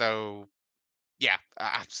 So yeah,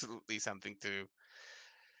 absolutely something to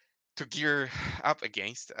gear up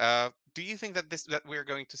against. Do you think that we're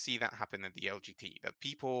going to see that happen at the LGT? That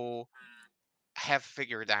people have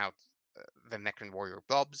figured out the Necron Warrior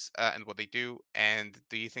blobs and what they do, and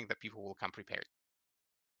do you think that people will come prepared?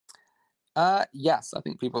 Yes, I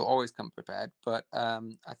think people always come prepared, but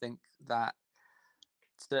I think that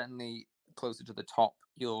certainly closer to the top,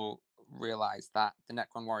 you'll realize that the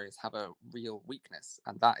Necron warriors have a real weakness,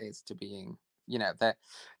 and that is to being,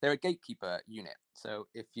 they're a gatekeeper unit. So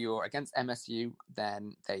if you're against MSU,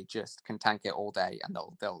 then they just can tank it all day, and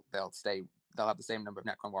they'll have the same number of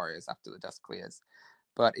Necron warriors after the dust clears.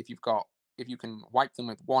 But if you can wipe them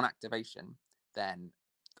with one activation, then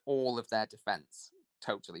all of their defense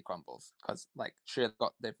totally crumbles, because like sure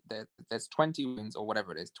there's 20 wounds or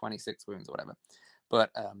whatever it is, 26 wounds or whatever,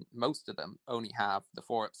 but most of them only have the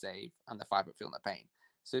 4-up save and the 5-up feel no pain.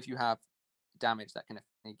 So if you have damage that can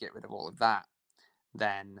get rid of all of that,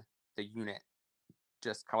 then the unit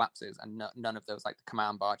just collapses, and none of those, like the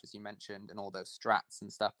command barges you mentioned and all those strats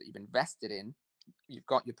and stuff that you've invested in, you've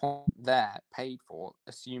got your point there paid for,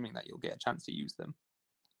 assuming that you'll get a chance to use them.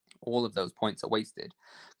 All of those points are wasted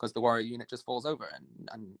because the warrior unit just falls over,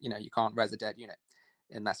 and you can't res a dead unit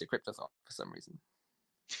unless you're cryptothor for some reason.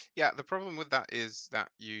 Yeah, the problem with that is that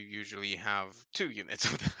you usually have two units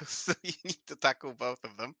of those, so you need to tackle both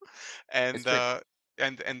of them, It's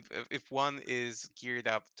and true. if one is geared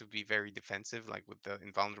up to be very defensive, like with the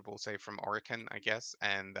invulnerable save from Orican, I guess,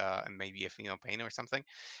 and maybe a Pheno Pain or something,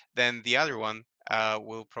 then the other one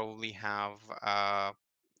will probably have a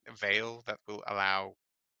veil that will allow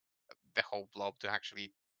the whole blob to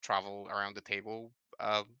actually travel around the table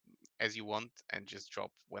as you want and just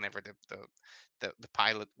drop whenever the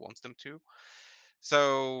pilot wants them to.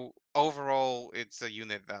 So overall, it's a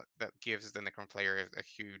unit that gives the Necron player a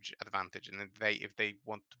huge advantage. And if they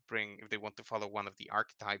want to follow one of the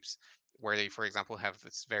archetypes, where they, for example, have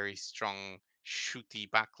this very strong shooty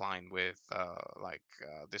backline with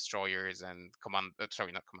destroyers and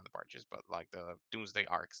sorry, not command barges, but like the Doomsday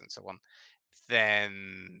arcs and so on,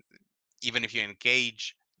 then even if you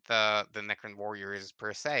engage the Necron warriors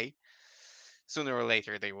per se, sooner or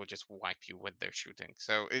later they will just wipe you with their shooting.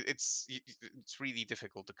 So it's really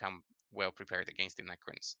difficult to come well prepared against the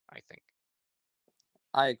Necrons, I think.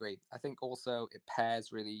 I agree. I think also it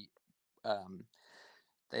pairs really.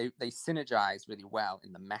 They synergize really well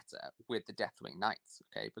in the meta with the Deathwing Knights,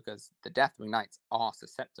 okay? Because the Deathwing Knights are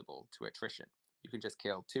susceptible to attrition. You can just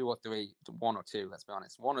kill 2 or 3, 1 or 2, let's be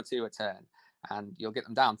honest, 1 or 2 a turn, and you'll get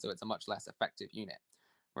them down, so it's a much less effective unit.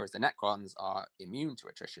 Whereas the Necrons are immune to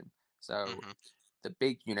attrition. So Hmm. the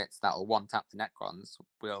big units that will one tap the Necrons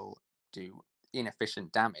will do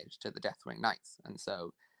inefficient damage to the Deathwing Knights, and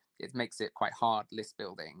so it makes it quite hard list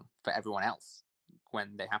building for everyone else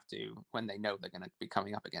when they know they're going to be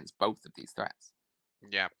coming up against both of these threats.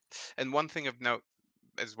 Yeah. And one thing of note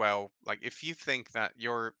as well, like if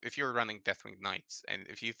you're running Deathwing Knights, and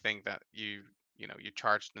if you think that you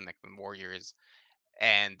charge the Necron Warriors,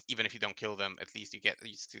 and even if you don't kill them, at least you get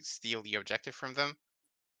used to steal the objective from them.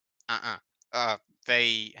 Uh-uh. Uh,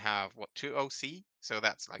 they have what, 2 OC, so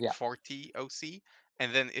that's like Yeah, 40 OC.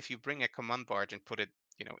 And then if you bring a command barge and put it,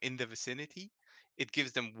 in the vicinity, it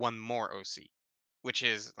gives them one more OC, which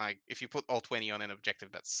is like if you put all 20 on an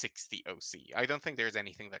objective, that's 60 OC. I don't think there's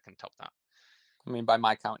anything that can top that. I mean, by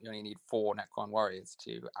my count, you only need 4 Necron Warriors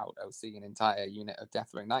to out OC an entire unit of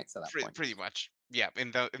Deathwing Knights at that point. Pretty much, yeah.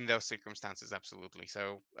 In those circumstances, absolutely.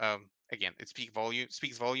 So again, it speaks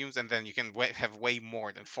volumes, and then you can have way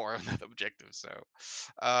more than 4 on that objective. So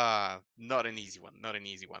not an easy one, not an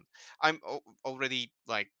easy one. I'm already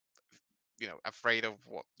like afraid of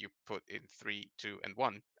what you put in 3, 2, and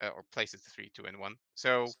 1, or places 3, 2, and 1.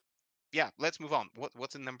 So yeah, let's move on.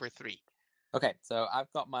 What's in number 3? Okay, so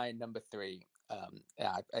I've got my number 3.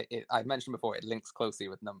 Yeah, I mentioned before it links closely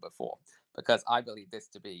with number 4 because I believe this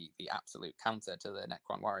to be the absolute counter to the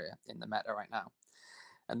Necron Warrior in the meta right now,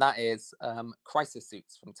 and that is Crisis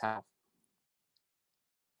Suits from Tau.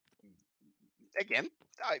 Again,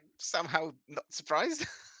 I'm somehow not surprised,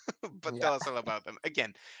 but Yeah, tell us all about them.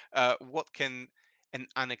 Again, what can an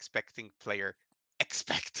unexpected player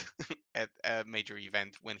expect at a major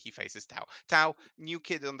event when he faces Tau? Tau, new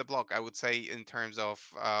kid on the block, I would say, in terms of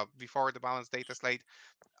before the balanced data slate.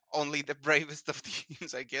 Only the bravest of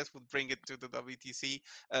teams, I guess, would bring it to the WTC.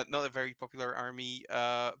 Not a very popular army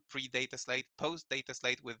pre-data slate, post-data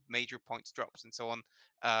slate with major points drops and so on.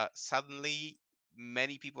 Suddenly,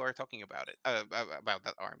 many people are talking about it, about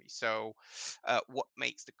that army. So, what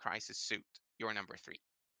makes the Crisis Suit your number 3?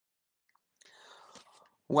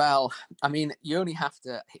 well, I mean, you only have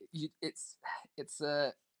to. It's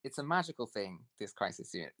a magical thing, this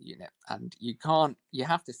Crisis unit, and you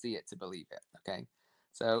have to see it to believe it. Okay,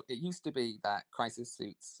 so it used to be that Crisis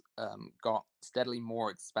Suits got steadily more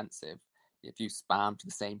expensive if you spammed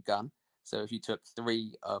the same gun. So if you took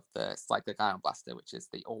 3 of the Cyclic Ion Blaster, which is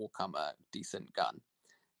the all-comer decent gun,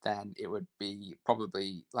 then it would be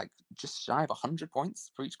probably like just shy of 100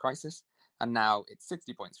 points for each Crisis. And now it's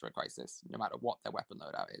 60 points for a Crisis, no matter what their weapon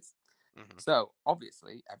loadout is. Hmm. So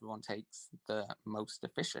obviously, everyone takes the most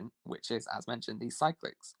efficient, which is, as mentioned, these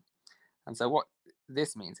cyclics. And so what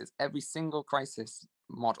this means is every single Crisis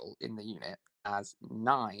model in the unit has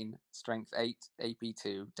 9 strength 8,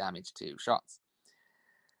 AP2, damage 2 shots.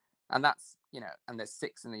 And that's, and there's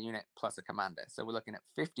 6 in the unit plus a commander. So we're looking at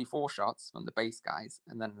 54 shots from the base guys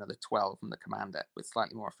and then another 12 from the commander with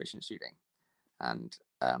slightly more efficient shooting. And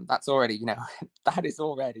that's already, that is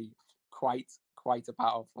already quite a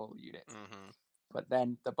powerful unit. Hmm. But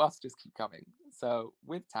then the buffs just keep coming. So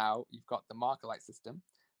with Tau, you've got the marker light system.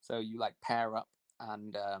 So you like pair up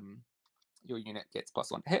and your unit gets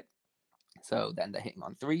 +1 to hit. So then they're hitting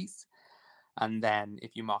on 3s. And then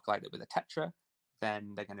if you mark light it with a Tetra,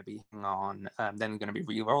 then they're going to be on, then they're going to be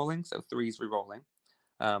re-rolling, so 3s re-rolling.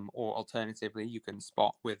 Or alternatively, you can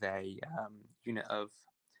spot with a unit of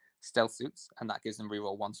stealth suits, and that gives them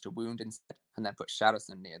re-roll 1s to wound instead, and then put Shadow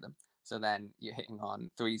Sun near them. So then you're hitting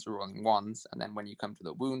on 3s, re-rolling 1s, and then when you come to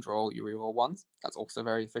the wound roll, you re-roll 1s. That's also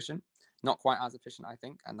very efficient. Not quite as efficient, I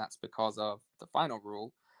think, and that's because of the final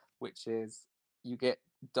rule, which is you get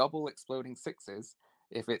double exploding 6s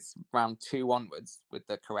if it's round 2 onwards with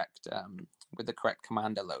the correct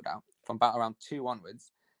commander loadout. From about round 2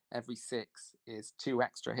 onwards, every 6 is 2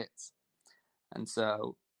 extra hits, and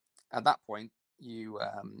so at that point, you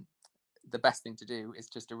the best thing to do is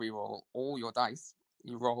just to re-roll all your dice.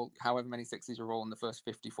 You roll however many 6s you roll in the first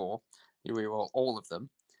 54. You re-roll all of them,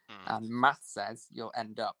 Mm. and math says you'll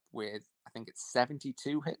end up with, I think it's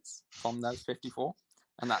 72 hits from those 54,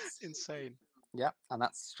 and that's Insane. and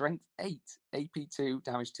that's strength 8, AP2,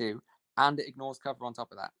 damage 2, and it ignores cover on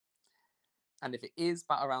top of that. And if it is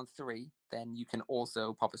battle round 3, then you can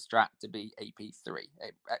also pop a strat to be AP3,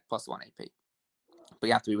 +1 AP. But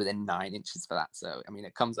you have to be within 9 inches for that. So I mean,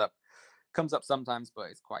 it comes up sometimes, but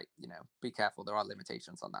it's quite, be careful. There are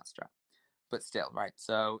limitations on that strat. But still, right?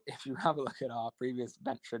 So if you have a look at our previous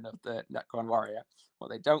mention of the Necron Warrior, what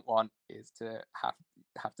they don't want is to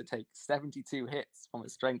have to take 72 hits from a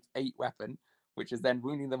strength 8 weapon, which is then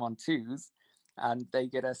wounding them on 2s, and they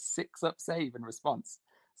get a 6-up save in response.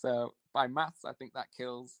 So by maths, I think that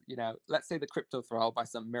kills, let's say the Crypto Thrall by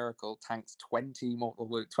some miracle tanks 20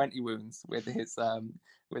 wounds with his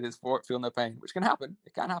Feel No Pain, which can happen.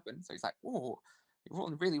 It can happen. So he's like, oh, you're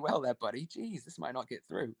rolling really well there, buddy. Jeez, this might not get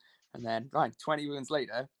through. And then, right, 20 wounds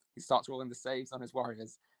later, he starts rolling the saves on his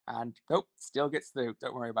warriors, and nope, still gets through.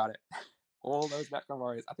 Don't worry about it. All those Necron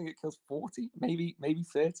warriors, I think it kills 40, maybe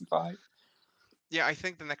 35. Yeah, I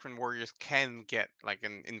think the Necron warriors can get like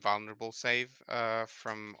an invulnerable save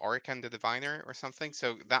from Orican the Diviner or something,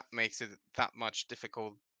 so that makes it that much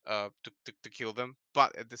difficult to kill them.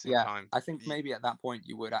 But at the same Yeah, time, I think maybe at that point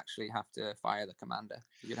you would actually have to fire the commander.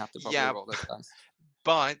 You'd have to probably yeah, roll those dice.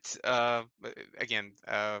 but again,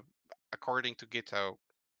 according to Gitto,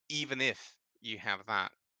 even if you have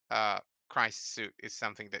that, uh, Crisis Suit is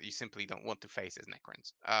something that you simply don't want to face as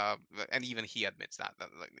Necrons. And even he admits that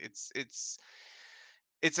like, it's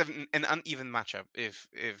an uneven matchup if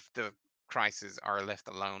the crises are left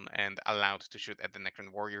alone and allowed to shoot at the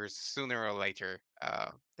Necron warriors. Sooner or later,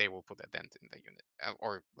 they will put a dent in the unit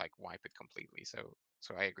or like wipe it completely. So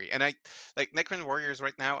I agree, and I like Necron warriors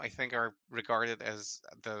right now. I think are regarded as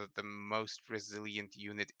the most resilient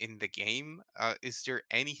unit in the game. Is there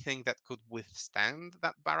anything that could withstand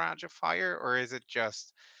that barrage of fire, or is it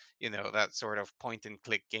just that sort of point and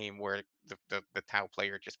click game where the Tau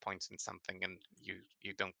player just points in something and you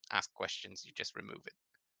don't ask questions, you just remove it?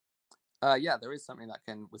 Yeah, there is something that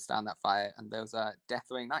can withstand that fire, and those are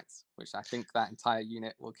Deathwing Knights, which I think that entire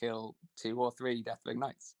unit will kill 2 or 3 Deathwing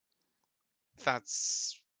Knights.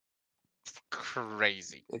 That's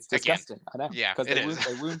crazy. It's Again, disgusting, I know, yeah, because it is.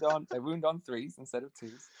 they wound on threes instead of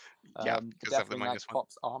twos. Yeah, The because of the Deathwing Knight -1.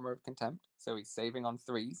 pops Armor of Contempt, so he's saving on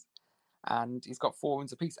threes, and he's got 4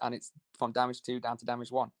 wounds apiece, and it's from damage 2 down to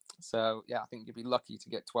damage 1. So yeah, I think you'd be lucky to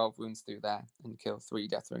get 12 wounds through there and kill 3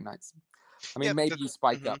 Deathwing Knights. I Yeah, mean, maybe you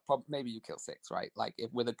spike up, maybe you kill 6, right? Like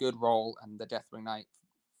if with a good roll and the Deathwing Knight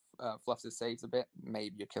fluffs his saves a bit,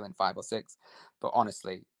 maybe you're killing 5 or 6. But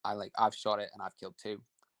honestly, I've shot it and I've killed 2.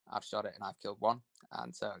 I've shot it and I've killed 1,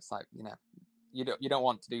 and so it's like you don't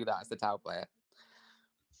want to do that as the Tau player.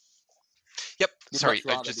 yep. You'd Sorry, much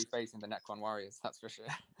I rather be just facing the Necron warriors, that's for sure.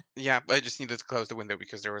 yeah, I just needed to close the window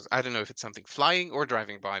because there was I don't know if it's something flying or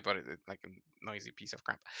driving by, but it like a noisy piece of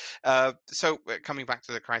crap. So coming back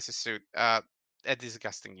to the crisis suit, a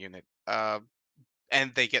disgusting unit.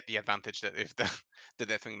 And they get the advantage that if the the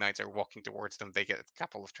Deathwing Knights are walking towards them, they get a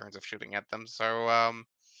couple of turns of shooting at them. So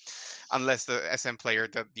unless the SM player,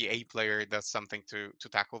 the A player, does something to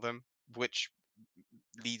tackle them, which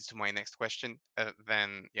leads to my next question,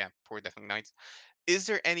 then yeah, poor Deathwing Knights. Is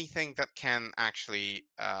there anything that can actually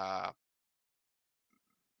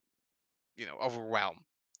overwhelm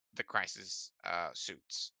the crisis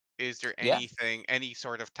suits? Is there Yeah. anything, any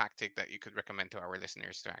sort of tactic that you could recommend to our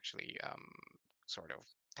listeners to actually sort of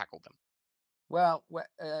tackle them? Well,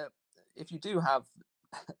 if you do have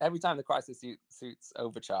every time the suits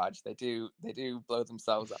overcharge, they do blow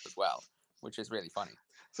themselves up as well, which is really funny.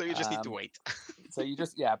 So you just need to Um, wait. so you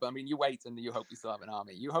just yeah, but I mean you wait and you hope you still have an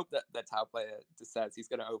army. You hope that the Tau player just says he's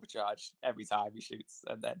going to overcharge every time he shoots,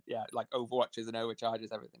 and then yeah, like overwatches and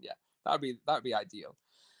overcharges everything. Yeah, that would be ideal.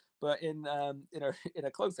 But in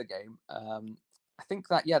a closer game, I think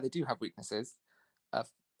that yeah they do have weaknesses. Uh,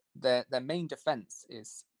 their main defense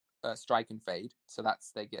is strike and fade, so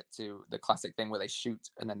that's they get to the classic thing where they shoot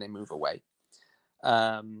and then they move away.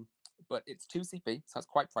 Um, but it's 2 CP, so it's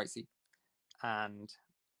quite pricey, and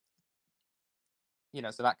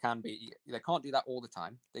so that can be they can't do that all the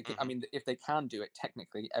time. I Hmm. mean, if they can do it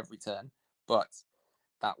technically every turn, but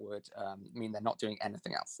that would mean they're not doing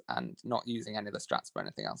anything else and not using any of the strats for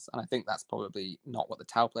anything else. And I think that's probably not what the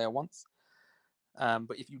Tau player wants.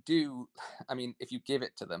 But if you do, I mean, if you give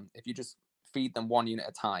it to them, if you just feed them 1 unit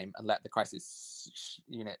at a time and let the crisis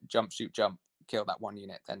unit jump, shoot, jump, kill that 1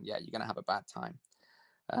 unit, then yeah, you're going to have a bad time.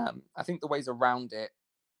 I think the ways around it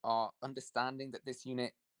are understanding that this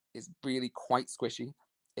unit is really quite squishy.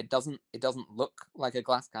 It doesn't look like a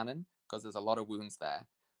glass cannon because there's a lot of wounds there,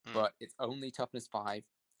 Mm. but it's only toughness 5.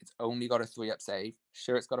 It's only got a 3-up save.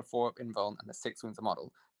 Sure, it's got a 4-up invuln and the 6 wounds a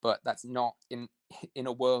model, but that's not in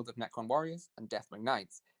a world of Necron warriors and Deathwing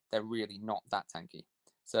Knights. They're really not that tanky.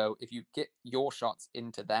 So if you get your shots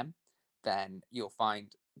into them, then you'll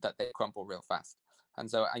find that they crumple real fast. And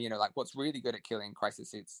so, like what's really good at killing crisis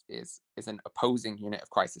suits is an opposing unit of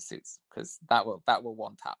crisis suits because that will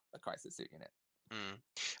one tap a crisis suit unit. Mm.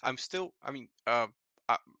 I'm still, I mean,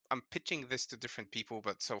 I'm pitching this to different people,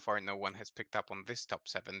 but so far no one has picked up on this top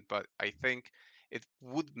 7. But I think it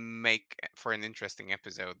would make for an interesting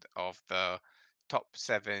episode of the top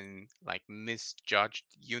 7 like misjudged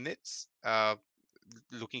units,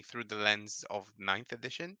 looking through the lens of ninth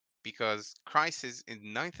edition, because Crisis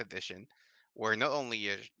in ninth edition were not only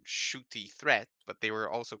a shooty threat, but they were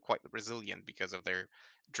also quite resilient because of their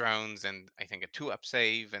drones and I think a 2-up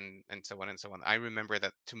save and so on and so on. I remember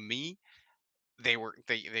that to me, they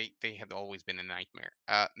had always been a nightmare.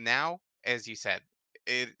 Now, as you said,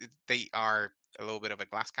 they are a little bit of a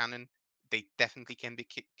glass cannon. They definitely can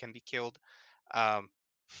be killed. Um,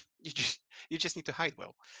 you just you just need to hide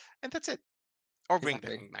well, and that's it. Or bring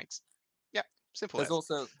Exactly. Deathwing Knights. Yeah, simple There's as.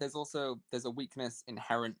 also there's a weakness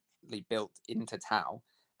inherently built into Tau,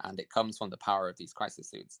 and it comes from the power of these crisis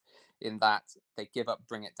suits, in that they give up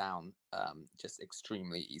bring it down just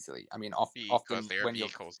extremely easily. I mean, Because often they are when you're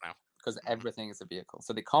vehicles now. because Mhm. everything is a vehicle,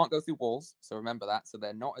 so they can't go through walls. So remember that. So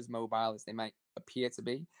they're not as mobile as they might appear to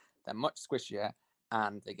be. They're much squishier,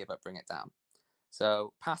 and they give up bring it down.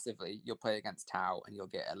 So passively, you'll play against Tau and you'll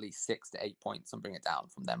get at least 6 to 8 points on Bring It Down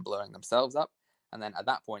from them blowing themselves up. And then at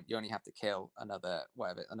that point, you only have to kill another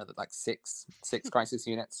like six crisis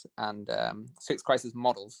units and 6 crisis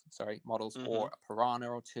models. Sorry, models or Mhm. a piranha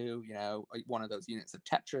or two. One of those units of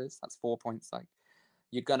Tetras. That's 4 points. Like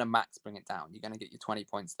you're gonna max Bring It Down. You're gonna get your 20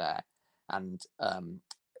 points there, and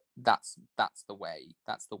that's the way.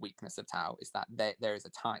 That's the weakness of Tau, is that there is a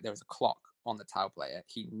time, there is a clock on the Tau player.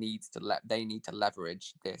 They need to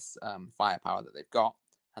leverage this firepower that they've got,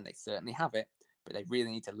 and they certainly have it, but they really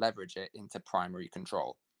need to leverage it into primary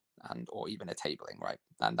control, and or even a tabling, right?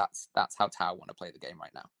 And that's how Tau want to play the game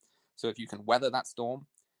right now. So if you can weather that storm,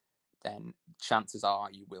 then chances are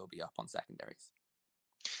you will be up on secondaries.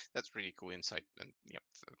 That's really cool insight, and yep,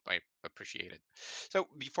 I appreciate it. So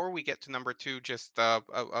before we get to number two, just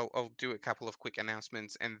I'll do a couple of quick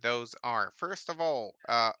announcements, and those are first of all,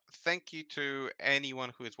 thank you to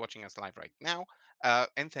anyone who is watching us live right now,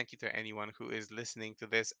 and thank you to anyone who is listening to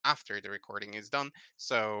this after the recording is done.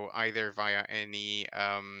 So either via any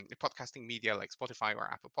podcasting media like Spotify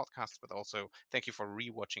or Apple Podcasts, but also thank you for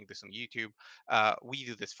rewatching this on YouTube. We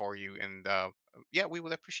do this for you, and yeah, we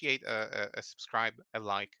would appreciate a subscribe, a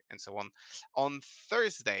like, and so on. On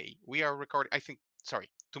Thursday, we are recording. I think, sorry,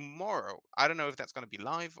 tomorrow. I don't know if that's going to be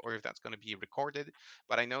live or if that's going to be recorded,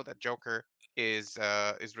 but I know that Joker is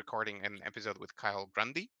recording an episode with Kyle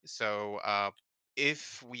Grundy. So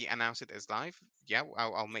if we announce it as live, yeah,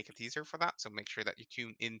 I'll make a teaser for that. So make sure that you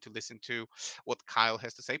tune in to listen to what Kyle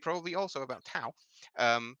has to say, probably also about Tau.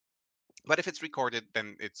 Um, but if it's recorded,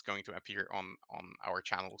 then it's going to appear on our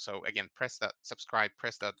channel. So again, press that subscribe,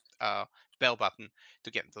 press that bell button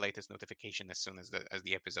to get the latest notification as soon as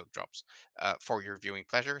the episode drops, for your viewing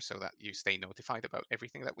pleasure, so that you stay notified about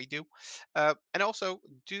everything that we do. And also,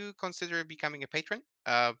 do consider becoming a patron,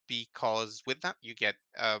 because with that you get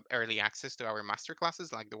early access to our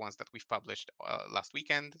masterclasses, like the ones that we've published last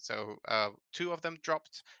weekend. So two of them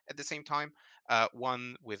dropped at the same time,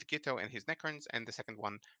 one with Gito and his Necrons, and the second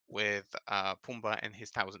one with Pumbaa and his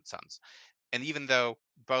Thousand Sons. And even though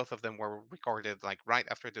both of them were recorded like right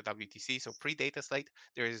after the WTC, so pre-data slate,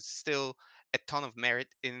 there is still a ton of merit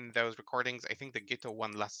in those recordings. I think the Gito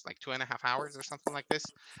one lasts like 2.5 hours or something like this,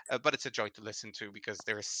 but it's a joy to listen to because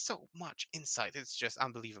there is so much insight. It's just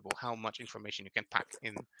unbelievable how much information you can pack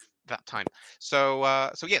in that time. So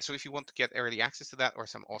yeah, so if you want to get early access to that or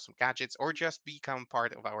some awesome gadgets or just become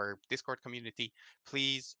part of our Discord community,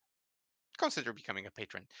 please consider becoming a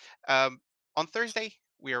patron. Um, on Thursday,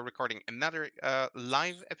 we are recording another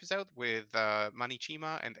live episode with Mani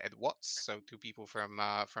Chima and Ed Watts, so two people from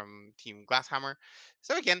Team Glasshammer.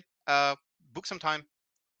 So again, book some time.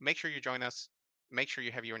 Make sure you join us. Make sure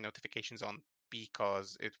you have your notifications on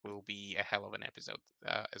because it will be a hell of an episode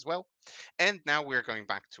as well. And now we're going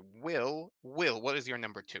back to Will. Will, what is your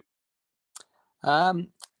number two? Um,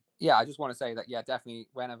 yeah, I just want to say that definitely.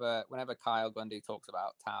 Whenever Kyle Gundy talks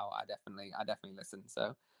about Tau, I definitely listen.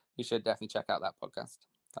 So you should definitely check out that podcast.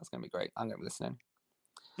 That's gonna be great. I'm gonna be listening.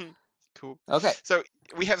 Cool. Okay. So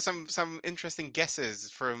we have some interesting guesses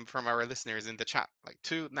from our listeners in the chat. Like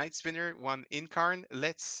two Night Spinner, one Incarn.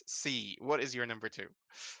 Let's see. What is your number two?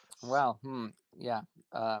 Well, yeah.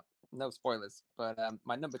 Uh, no spoilers, but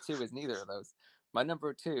my number two is neither of those. My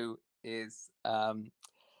number two is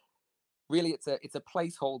really it's a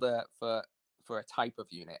placeholder for a type of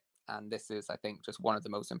unit, and this is, I think, just one of the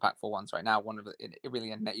most impactful ones right now. It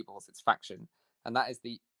really enables its faction, and that is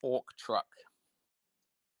the Orc Truck.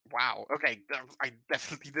 Wow. Okay. I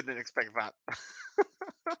definitely didn't expect that.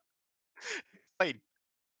 Explain.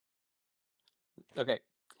 Okay,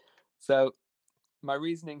 so my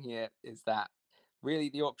reasoning here is that really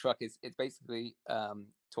the Orc Truck is it's basically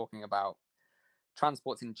talking about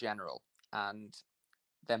transports in general, and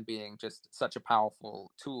them being just such a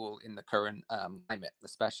powerful tool in the current climate,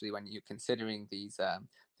 especially when you're considering these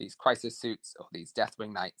crisis suits or these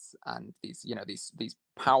Deathwing Knights and these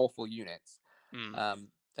powerful units Mm.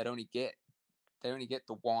 They'd only get they only get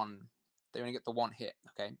the one they only get the one hit.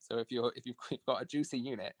 Okay, so if you've got a juicy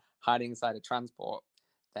unit hiding inside a transport,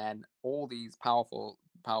 then all these powerful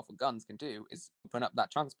guns can do is open up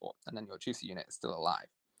that transport, and then your juicy unit is still alive.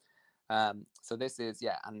 So this is,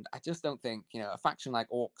 yeah, and I just don't think, a faction like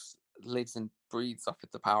Orcs lives and breathes off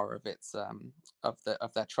of the power of its of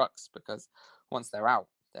their trucks, because once they're out,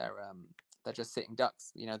 they're just sitting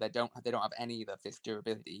ducks. They don't have any of this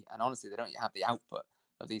durability, and honestly, they don't have the output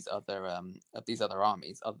of these other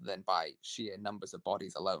armies other than by sheer numbers of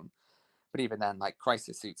bodies alone. But even then, like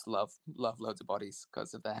crisis suits love loads of bodies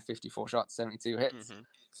because of their 54 shots, 72 hits. Hmm.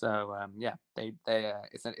 So yeah,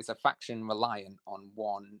 it's a faction reliant on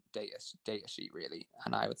one data sheet really,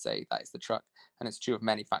 and I would say that is the truck, and it's true of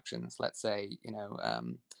many factions. Let's say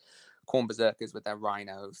Corn Berserkers with their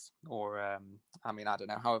rhinos, or I mean I don't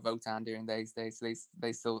know how are Votan doing these days.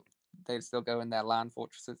 They still go in their land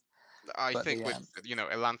fortresses, I but think with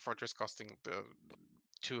a land fortress costing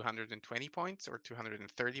 220 points or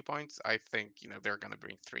 230 points, I think they're gonna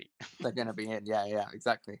bring three. they're going to be in. Yeah, yeah,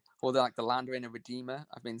 exactly. Or they're like the Lander in a Redeemer.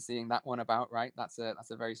 I've been seeing that one about, right? That's a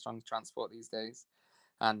very strong transport these days.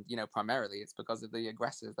 And primarily it's because of the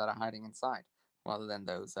aggressors that are hiding inside, rather than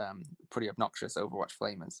those pretty obnoxious Overwatch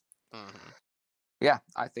flamers. Hmm. Yeah,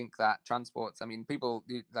 I think that transports. I mean, people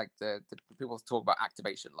like the people talk about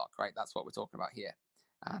activation lock, right? That's what we're talking about here,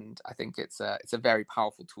 and I think it's a very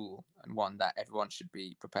powerful tool, and one that everyone should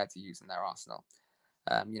be prepared to use in their arsenal.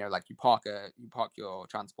 Like you park your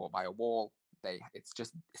transport by a wall. It's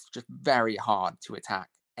just very hard to attack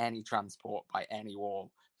any transport by any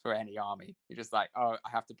wall for any army. You're just like, oh, I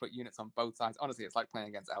have to put units on both sides. Honestly, it's like playing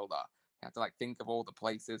against Eldar. You have to like think of all the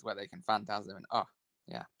places where they can phantasm, and oh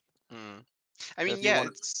yeah. Mm. I So mean, if you yeah, want,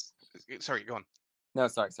 it's sorry, go on. no,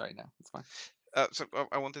 sorry, no, it's fine. So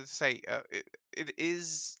I wanted to say it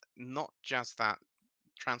is not just that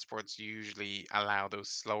transports usually allow those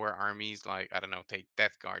slower armies, like I don't know, take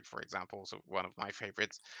Death Guard for example, so one of my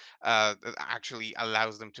favorites, that actually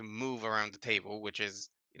allows them to move around the table, which is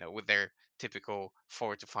with their typical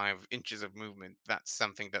 4 to 5 inches of movement. That's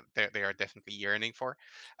something that they are definitely yearning for.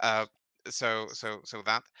 Uh, so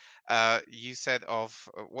that you said of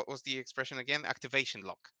what was the expression again? Activation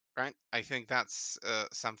lock, right? I think that's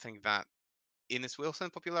something that Innes Wilson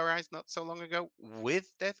popularized not so long ago with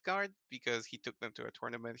Death Guard, because he took them to a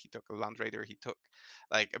tournament. He took a Land Raider. He took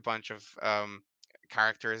like a bunch of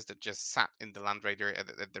characters that just sat in the Land Raider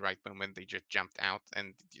at the right moment. They just jumped out,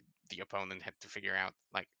 and the opponent had to figure out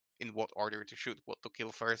like in what order to shoot, what to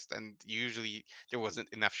kill first. And usually there wasn't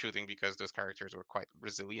enough shooting because those characters were quite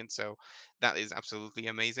resilient. So that is absolutely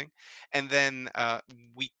amazing. And then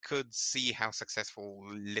we could see how successful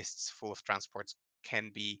lists full of transports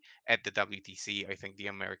can be at the WTC. I think the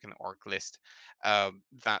American Orc list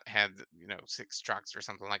that had 6 trucks or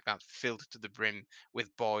something like that filled to the brim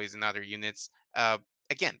with boys and other units.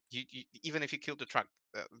 Again, even if you killed the truck,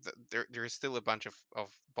 there is still a bunch of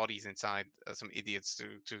bodies inside, some idiots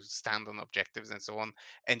to stand on objectives and so on,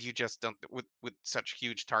 and you just don't with such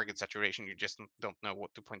huge target saturation, you just don't know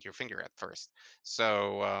what to point your finger at first.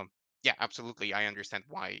 So. Yeah, absolutely. I understand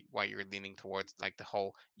why you're leaning towards like the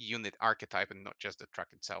whole unit archetype and not just the truck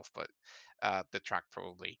itself, but the truck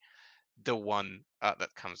probably the one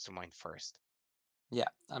that comes to mind first. Yeah,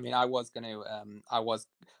 I mean, I was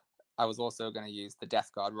also going to use the Death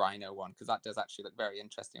Guard Rhino one, because that does actually look very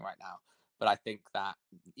interesting right now. But I think that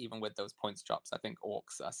even with those points drops, I think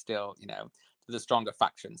Orcs are still, the stronger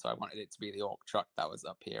faction. So I wanted it to be the Orc truck that was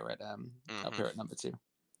up Hmm. here at number two.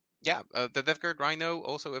 Yeah, the Death Guard Rhino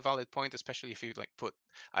also a valid point, especially if you like put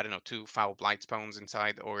I don't know 2 foul blight spawns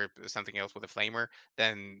inside or something else with a flamer.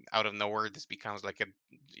 Then out of nowhere, this becomes like a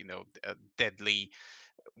deadly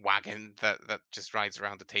wagon that just rides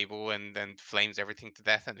around the table and then flames everything to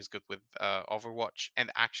death and is good with Overwatch,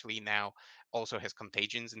 and actually now also has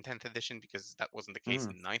contagions in 10th edition because that wasn't the case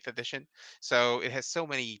Mm, in 9th edition. So it has so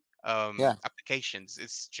many yeah, applications.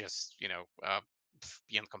 It's just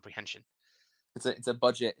beyond comprehension. it's a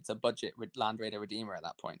budget with Land Raider Redeemer at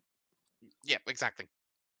that point. Yeah, exactly.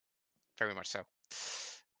 Very much so.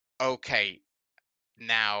 Okay,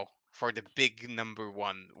 now for the big number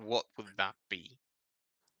one, what would that be?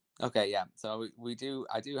 Okay, yeah. So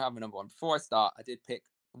I do have a number one. Before I start, I did pick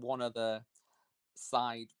one other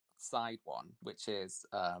side one, which is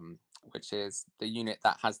the unit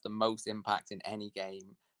that has the most impact in any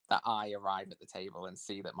game. That I arrive at the table and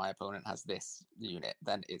see that my opponent has this unit,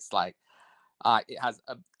 then it's like it has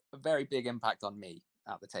a very big impact on me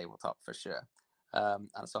at the tabletop for sure. And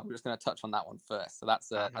so I'm just going to touch on that one first. So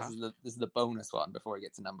Uh-huh. this is the bonus one before we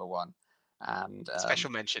get to number one, and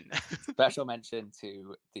Special mention. special mention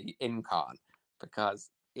to the Incarn.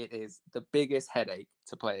 because it is the biggest headache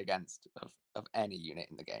to play against of any unit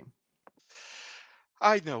in the game.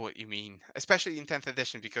 I know what you mean, especially in 10th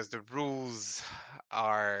edition because the rules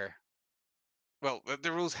are well,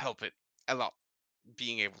 the rules help it a lot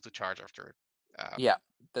being able to charge after Yeah,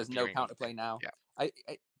 there's no appearing on the counterplay table. now. Yeah, It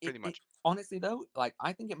pretty it much. honestly though, like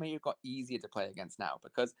I think it may have got easier to play against now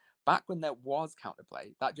because back when there was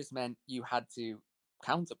counterplay, that just meant you had to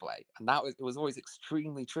counterplay, and that was it was always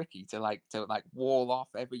extremely tricky to like wall off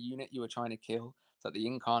every unit you were trying to kill so that the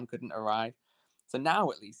incarn couldn't arrive. So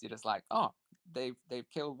now at least you're just like, oh, they've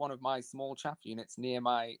killed one of my small chaff units near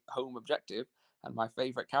my home objective, and my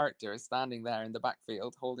favorite character is standing there in the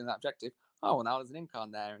backfield holding that objective. Oh, well, now there's an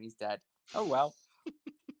incarn there and he's dead. Oh well.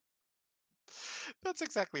 That's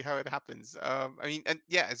exactly how it happens. I mean, and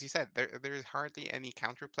yeah, as you said, there is hardly any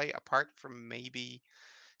counterplay apart from maybe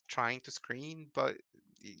trying to screen, but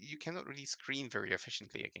you cannot really screen very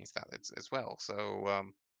efficiently against that as well.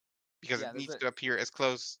 So because Yeah, it there's needs a to appear as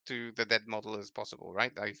close to the dead model as possible,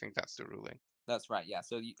 right? I think that's the ruling. That's right. Yeah.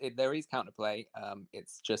 So there is counterplay.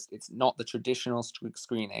 It's just it's not the traditional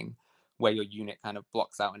screening where your unit kind of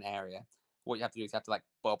blocks out an area. What you have to do is you have to like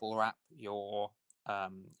bubble wrap your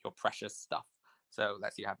precious stuff. So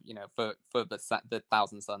let's you have for the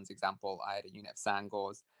Thousand Suns example, I had a unit of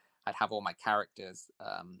Sangors. I'd have all my characters.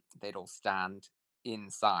 They'd all stand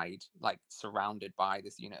inside, like surrounded by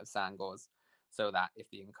this unit of Sangors, so that if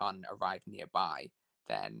the Incarn arrived nearby,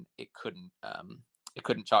 then it couldn't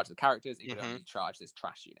charge the characters. It could Hmm. only charge this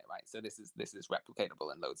trash unit, right? So this is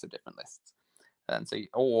replicatable in loads of different lists. And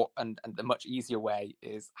so, and the much easier way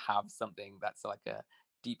is have something that's like a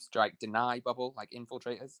deep strike deny bubble, like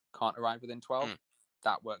infiltrators can't arrive within 12. Mm.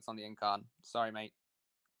 That works on the incarn. Sorry, mate,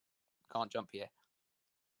 can't jump here.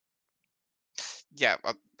 Yeah,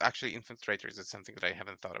 actually, infiltrators is something that I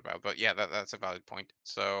haven't thought about, but yeah, that's a valid point.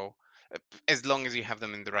 So as long as you have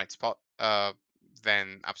them in the right spot,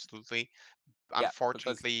 then absolutely. Yeah,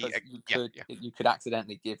 because Unfortunately, yeah, yeah. you could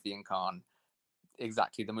accidentally give the incarn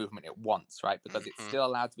exactly the movement it wants, right? Because it's Hmm. still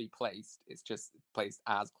allowed to be placed. It's just placed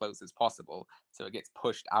as close as possible, so it gets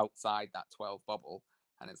pushed outside that 12 bubble,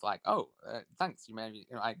 and it's like, oh, thanks.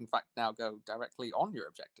 I in fact now go directly on your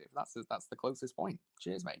objective. That's the closest point.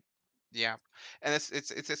 Cheers, mate. Yeah, and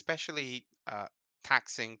it's especially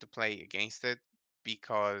taxing to play against it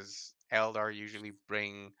because Eldar usually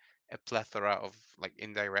bring a plethora of like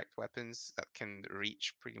indirect weapons that can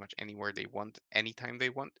reach pretty much anywhere they want, anytime they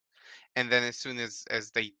want. And then as soon as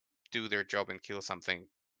they do their job and kill something,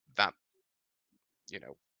 that you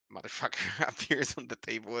know motherfucker appears on the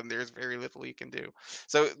table, and there's very little you can do.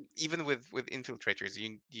 So even with infiltrators,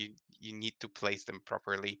 you need to place them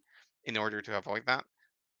properly in order to avoid that.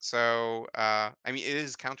 So I mean, it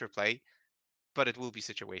is counterplay, but it will be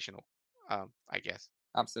situational, I guess.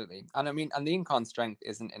 Absolutely. And I mean, and the Incarn strength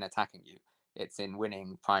isn't in attacking you, it's in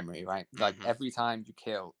winning primary, right? Like Hmm. every time you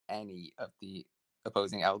kill any of the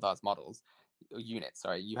opposing Eldar's models, units,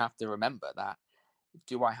 sorry, you have to remember that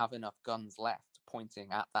do I have enough guns left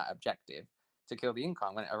pointing at that objective to kill the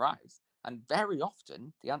Incarn when it arrives? And very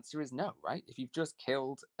often the answer is no, right? If you've just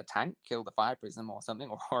killed a tank, killed a fire prism or something,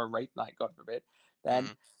 or a wraith knight, God forbid, then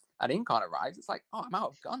Hmm. an Incarn arrives, it's like, oh, I'm out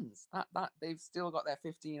of guns. That they've still got their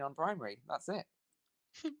 15 on primary. That's it.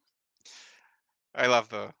 I love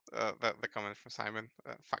the comment from Simon.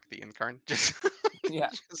 Fuck the incarn, just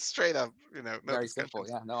Yeah, just straight up, no very simple. discussions.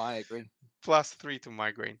 Yeah, no, I agree. +3 to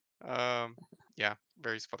migraine. Yeah,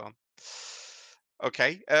 very spot on.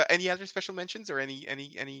 Okay. Any other special mentions or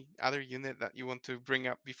any other unit that you want to bring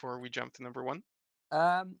up before we jump to number one?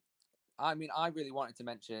 Um, I mean, I really wanted to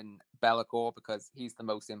mention Be'lakor because he's the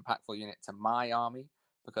most impactful unit to my army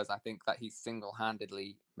because I think that he's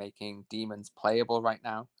single-handedly making demons playable right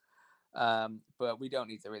now. But we don't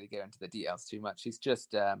need to really go into the details too much. He's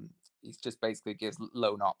just basically gives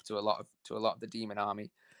lone op to a lot of the demon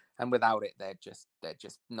army, and without it, there'd just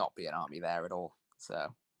not be an army there at all.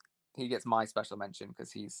 So he gets my special mention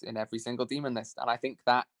because he's in every single demon list. And I think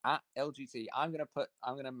that at LGT, I'm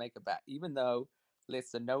gonna make a bet, even though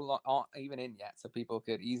lists are aren't even in yet, so people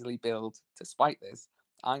could easily build to spite this.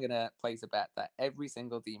 I'm gonna place a bet that every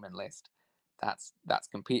single demon list that's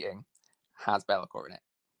competing has Be'lakor in it.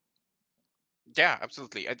 Yeah,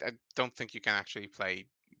 absolutely. I don't think you can actually play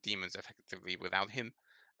demons effectively without him.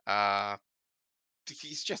 Uh,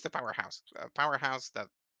 he's just a powerhouse that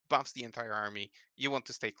buffs the entire army. You want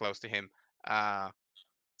to stay close to him. Uh,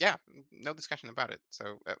 yeah, no discussion about it.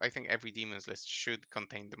 So I think every demons list should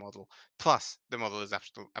contain the model. Plus, the model is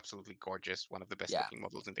absolutely gorgeous, one of the best Yeah, looking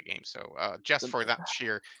models in the game. So just the, for that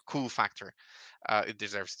sheer cool factor, it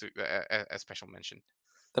deserves to a special mention.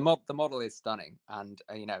 the model is stunning, and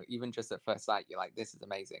even just at first sight, you're like, this is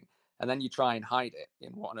amazing. And then you try and hide it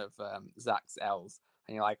in one of Zach's L's,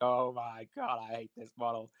 and you're like, oh my god, I hate this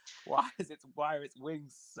model. Why are its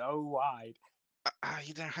wings so wide?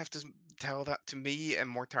 You don't have to tell that to me, a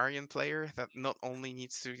Mortarion player that not only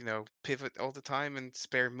needs to, pivot all the time and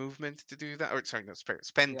spare movement to do that, or sorry, no,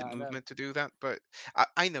 spend Yeah, I know. movement to do that, but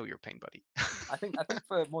I know your pain, buddy. I think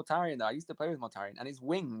for Mortarion though, I used to play with Mortarion, and his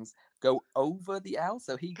wings go over the L,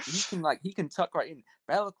 so he can tuck right in.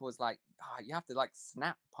 Belloc was like, you have to like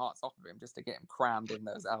snap parts off of him just to get him crammed in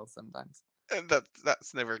those L's sometimes. And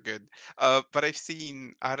that's never good. But I've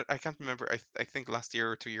seen I can't remember. I think last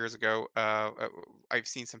year or 2 years ago. I've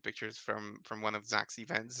seen some pictures from one of Zach's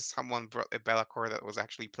events. Someone brought a Bellacore that was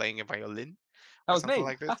actually playing a violin That or was something me.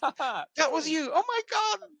 like this. That was Woo! you. Oh my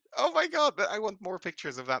god. Oh my god. I want more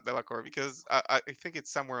pictures of that Bellacore because I think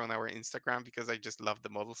it's somewhere on our Instagram because I just love the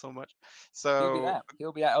model so much. He'll be So there.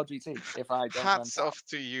 He'll be at LGT if I don't run hats top. off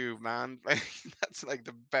to you, man. Like that's like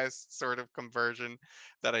the best sort of conversion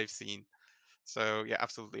that I've seen. So yeah,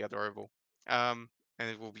 absolutely adorable. Um, and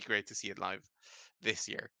it will be great to see it live this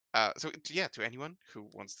year. Yeah, to anyone who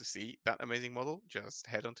wants to see that amazing model, just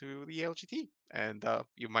head onto the LGT, and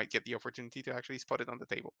you might get the opportunity to actually spot it on the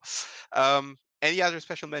table. Any other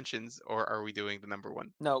special mentions, or are we doing the number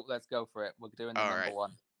one? No, let's go for it. We're doing the All number right,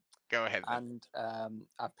 one. go ahead then. And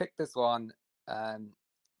I've picked this one um,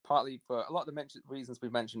 partly for a lot of the reasons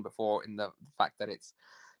we've mentioned before, in the fact that it's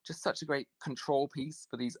just such a great control piece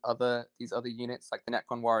for these other units like the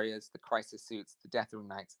Necron Warriors, the Crisis Suits, the Deathwing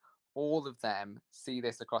Knights. All of them see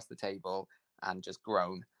this across the table and just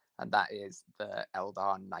groan, and that is the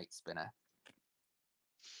Eldar Night Spinner.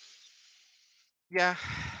 Yeah,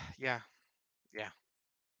 yeah, yeah.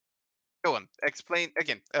 Go on. Explain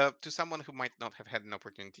again to someone who might not have had an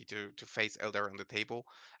opportunity to face Eldar on the table,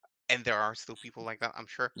 and there are still people like that, I'm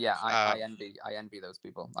sure. Yeah, Uh, I envy those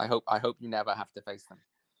people. I hope you never have to face them.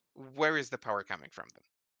 where is the power coming from then?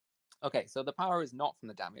 Okay, so the power is not from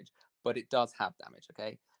the damage, but it does have damage.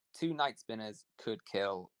 Okay, two Night Spinners could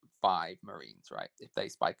kill 5 Marines, right? If they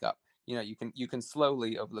spike up, you can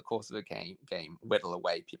slowly over the course of a game whittle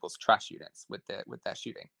away people's trash units with their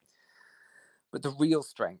shooting. But the real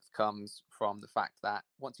strength comes from the fact that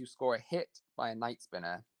once you score a hit by a Night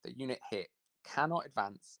Spinner, the unit hit cannot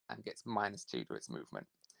advance and gets -2 to its movement.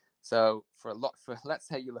 So for let's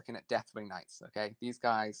say you're looking at Deathwing Knights, okay, these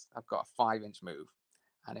guys have got a 5-inch move,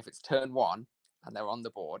 and if it's turn one and they're on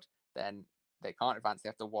the board, then they can't advance. They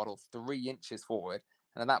have to waddle 3 inches forward,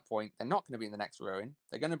 and at that point, they're not going to be in the next ruin.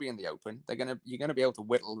 They're going to be in the open. You're going to be able to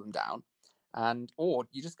whittle them down, and or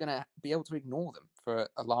you're just going to be able to ignore them for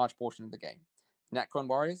a large portion of the game. Necron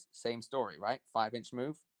Warriors, same story, right? 5-inch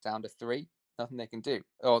move down to 3, nothing they can do.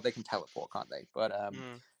 Or they can teleport, can't they? But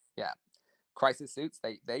Mm, yeah, Crisis Suits,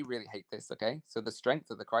 they really hate this. Okay, so the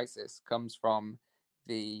strength of the Crisis the comes from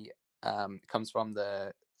the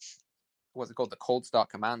what's it called, the Cold Star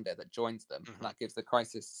Commander that joins them, and mhm. that gives the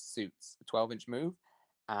Crisis Suits a 12-inch move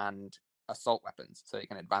and assault weapons, so they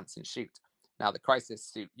can advance and shoot. Now the Crisis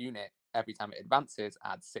Suit unit, every time it advances,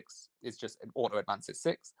 adds 6. It's just an auto advances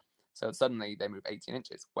 6, so suddenly they move 18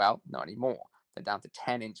 inches. Well, not anymore. They're down to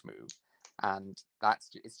 10-inch move, and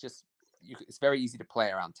it's just it's very easy to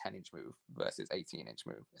play around 10-inch move versus 18-inch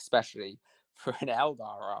move, especially for an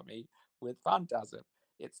Eldar army with Phantasm.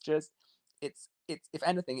 It's just it's if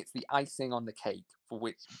anything, it's the icing on the cake for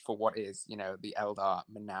what is the Eldar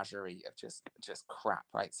menagerie of just crap,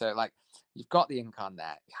 right? So like you've got the Incarn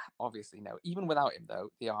there, obviously no. Even without him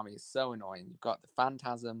though, the army is so annoying. You've got the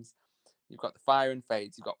Phantasms, you've got the Fire and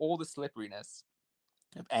Fades, you've got all the slipperiness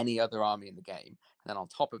of any other army in the game. And then on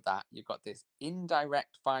top of that, you've got this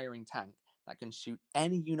indirect firing tank that can shoot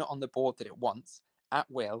any unit on the board that it wants at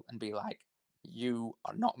will and be like, you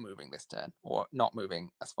are not moving this turn, or not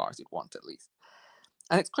moving as far as you'd want at least.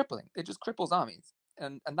 And it's crippling. It just cripples armies.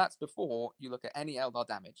 And that's before you look at any Eldar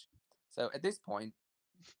damage. So at this point,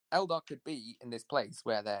 Eldar could be in this place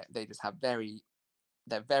where they just have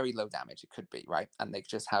they're very low damage. It could be right, and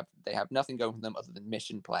they have nothing going for them other than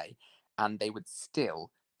mission play, and they would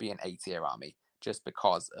still be an A tier army just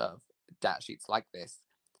because of data sheets like this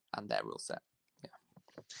and their rule set.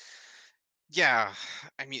 Yeah, Yeah,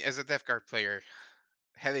 I mean, as a Death Guard player,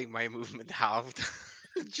 having my movement halved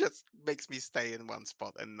just makes me stay in one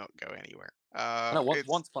spot and not go anywhere. I know It's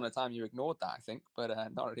once upon a time you ignored that, I think, but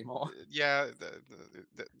not anymore. yeah,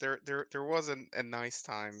 there was a nice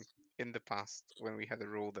time in the past when we had a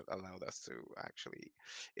rule that allowed us to actually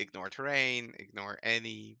ignore terrain, ignore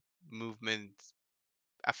any movement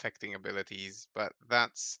affecting abilities, but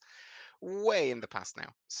that's way in the past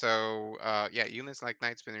now. So yeah, units like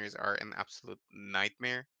Night Spinners are an absolute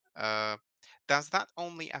nightmare. Uh, does that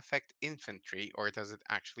only affect infantry, or does it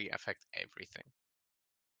actually affect everything?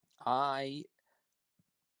 I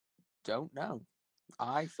don't know.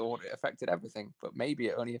 I thought it affected everything, but maybe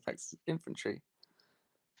it only affects infantry.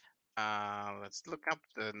 Let's look up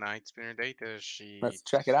the Night Spinner data Let's sheet.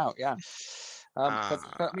 check it out. Yeah. Because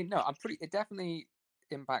Uh, I mean, no, I'm pretty. It definitely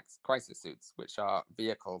impacts crisis suits, which are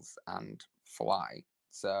vehicles and fly.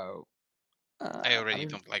 So, I I already mean,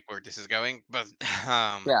 don't like where this is going, but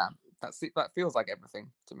yeah, that feels like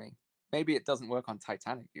everything to me. Maybe it doesn't work on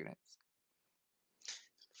Titanic units.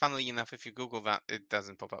 funnily enough, if you Google that, it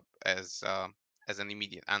doesn't pop up as an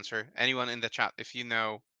immediate answer. Anyone in the chat, if you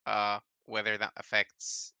know whether that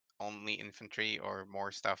affects only infantry or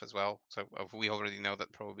more stuff as well. So we already know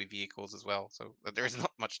that probably vehicles as well. So there's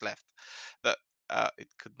not much left that it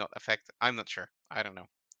could not affect. I'm not sure. I don't know.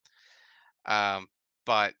 Um,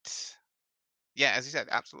 but yeah, as you said,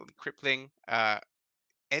 absolutely crippling.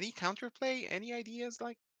 Any counterplay? Any ideas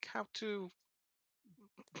like how to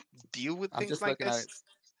deal with I'm things just like looking at this? it.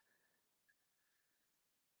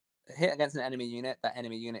 Hit against an enemy unit. That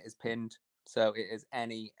enemy unit is pinned, so it is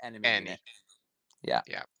any enemy unit. Any? Yeah.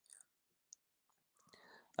 Yeah.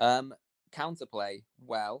 Um, Counterplay.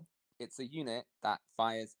 Well, it's a unit that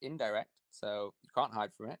fires indirect, so you can't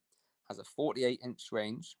hide from it. Has a 48-inch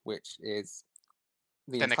range, which is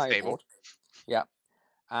the The next entire table. board. Yeah,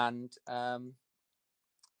 and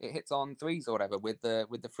it hits on threes or whatever with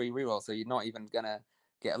the free reroll, so you're not even gonna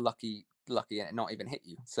get a lucky and it not even hit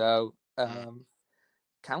you. So Mm,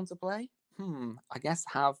 counterplay, I guess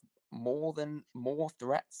have more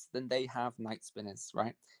threats than they have night spinners,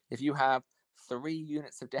 right? If you have 3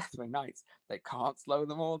 units of Deathwing Knights, they can't slow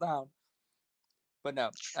them all down. But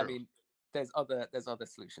no, I true. mean, there's other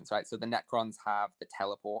solutions, right? So the Necrons have the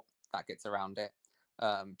teleport that gets around it.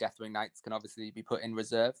 Deathwing Knights can obviously be put in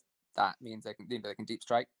reserve. That means they can deep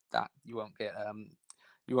strike. That you won't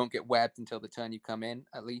get webbed until the turn you come in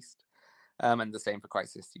at least. And the same for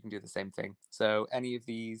Crisis. You can do the same thing. So any of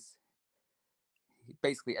these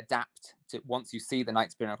basically adapt to once you see the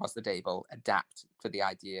Night Spinner across the table, adapt to the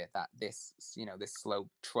idea that this slow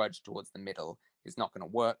trudge towards the middle is not going to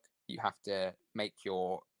work. You have to make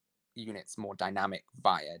your units more dynamic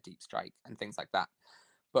via deep strike and things like that.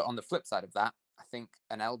 But on the flip side of that, I think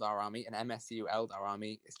an Eldar army, an MSU Eldar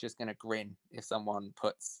army, is just going to grin if someone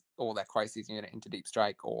puts all their Crises unit into deep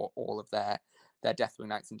strike or all of their Deathwing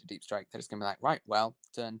Knights into deep strike. They're just going to be like, right, well,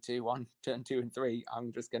 turn two and three,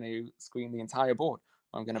 I'm just going to screen the entire board.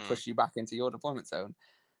 I'm going to Mm. push you back into your deployment zone,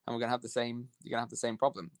 and we're going to have the same. You're going to have the same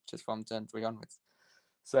problem just from turn three onwards.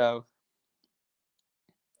 So,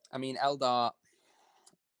 I mean, Eldar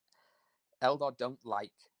don't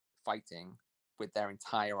like fighting with their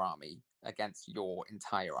entire army against your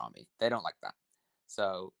entire army. They don't like that.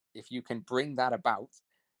 So if you can bring that about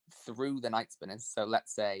through the Night Spinners, so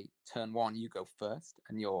let's say turn one you go first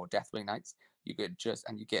and your Deathwing Knights, you could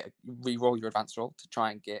re-roll your advance roll to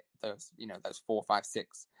try and get those 4, 5,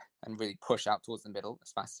 6, and really push out towards the middle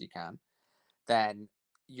as fast as you can. Then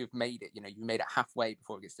you've made it. You made it halfway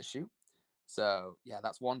before it gets to shoot. So yeah,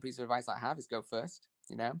 that's one piece of advice I have: is go first.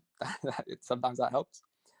 Sometimes that helps.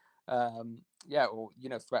 Yeah, or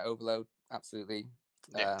threat overload, absolutely.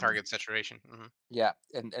 Yeah, Um, target saturation. yeah,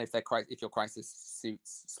 and if your crisis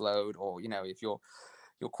suits slowed, or if your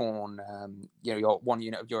corn, your one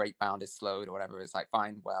unit of your 8 bound is slowed or whatever, it's like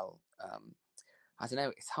fine. Well, I don't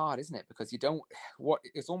know. It's hard, isn't it? Because you don't. What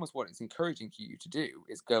it's encouraging you to do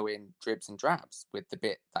is go in dribs and drabs with the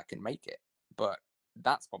bit that can make it. But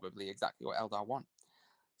that's probably exactly what Eldar want.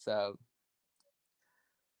 So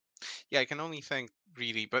Yeah, I can only think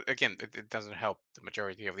really, but again, it doesn't help the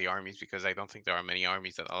majority of the armies because I don't think there are many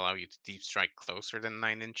armies that allow you to deep strike closer than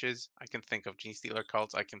 9 inches. I can think of Gene Stealer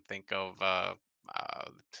cults. I can think of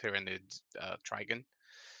Tyrannid Trigon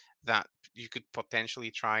that you could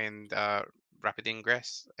potentially try and rapid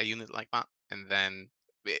ingress a unit like that, and then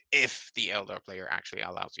if the Eldar player actually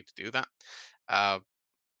allows you to do that, uh,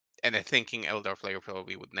 and a thinking Eldar player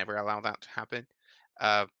probably would never allow that to happen.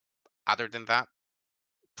 Uh, Other than that,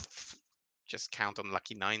 just count on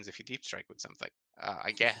lucky nines if you deep strike with something.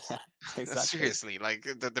 I guess. yeah, exactly. Seriously, like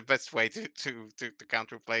the best way to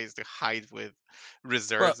counter play is to hide with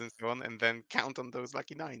But reserves and so on, and then count on those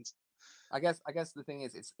lucky nines. I guess the thing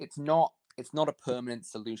is, it's not a permanent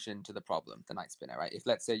solution to the problem, the Night Spinner, right? If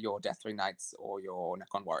let's say your Deathwing Knights or your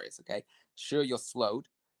Necron Warriors, okay, sure you're slowed,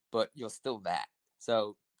 but you're still there.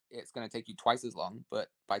 So it's going to take you twice as long, but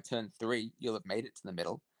by turn three you'll have made it to the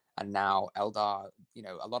middle, And now Eldar,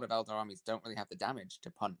 a lot of Eldar armies don't really have the damage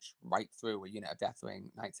to punch right through a unit of Deathwing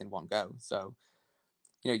Knights in one go. So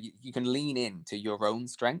you can lean into your own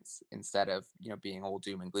strengths instead of being all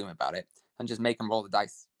doom and gloom about it, and just make them roll the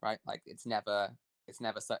dice, right? Like it's never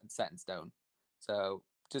set in stone. So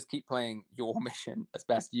just keep playing your mission as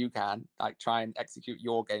best you can. Like try and execute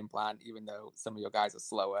your game plan, even though some of your guys are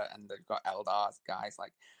slower and they've got Eldar's guys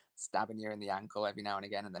like stabbing you in the ankle every now and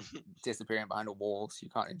again, and then disappearing behind a wall so you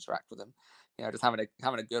can't interact with them. Just having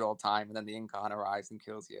a good old time, and then the Incarn arrives and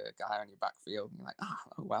kills your guy on your backfield, and you're like,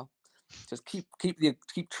 oh well, just keep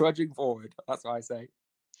trudging forward. That's what I say.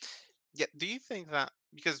 Yeah, do you think that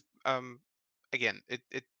because again,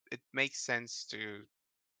 it makes sense to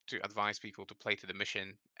advise people to play to the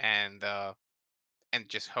mission and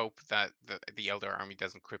just hope that the Elder Army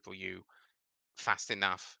doesn't cripple you fast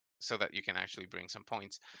enough so that you can actually bring some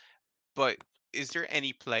points. But is there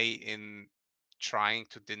any play in trying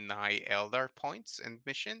to deny Eldar points and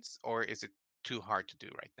missions, or is it too hard to do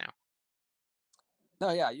right now?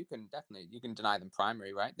 No, yeah, you can deny them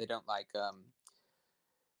primary, right? They don't like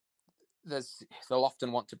they'll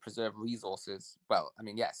often want to preserve resources. Well, I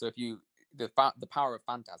mean, yeah. So if you the power of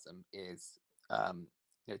Phantasm is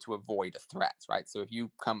to avoid a threat, right? So if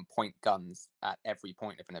you come point guns at every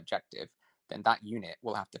point of an objective, then that unit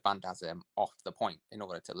will have to Phantasm off the point in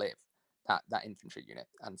order to live. That infantry unit,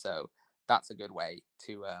 and so that's a good way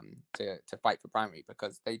to fight for primary,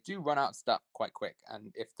 because they do run out of stuff quite quick,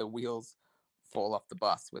 and if the wheels fall off the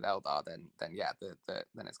bus with Eldar, then yeah,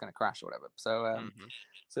 then it's going to crash or whatever. Hmm.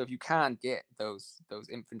 So if you can get those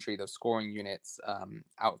infantry, those scoring units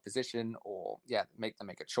out of position, or yeah, make them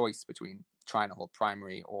make a choice between trying to hold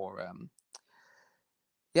primary or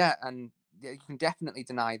yeah, and yeah, you can definitely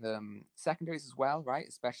deny them secondaries as well, right?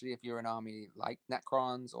 Especially if you're an army like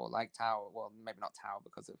Necrons or like Tau. Well, maybe not Tau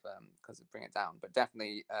because of Bring It Down, but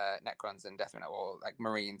definitely Necrons and Death or like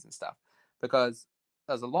Marines and stuff, because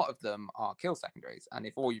there's a lot of them are kill secondaries, and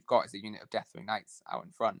if all you've got is a unit of Deathwing Knights out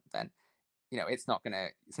in front, then it's not gonna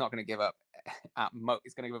give up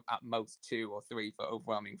it's gonna give up at most 2 or 3 for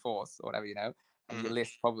overwhelming force or whatever, and your Hmm.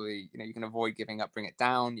 list probably, you can avoid giving up Bring It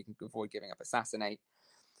Down, you can avoid giving up Assassinate.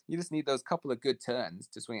 You just need those couple of good turns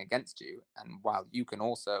to swing against you, and while you can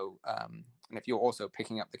also and if you're also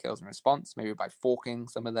picking up the kills in response, maybe by forking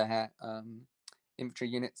some of their infantry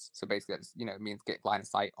units, so basically that it means get line of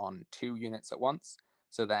sight on 2 units at once,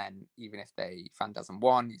 so then even if they phantasm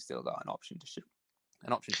one, you've still got an option to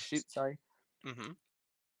shoot, sorry. Hmm.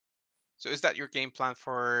 So is that your game plan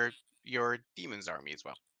for your Demons army as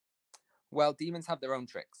well? Well, demons have their own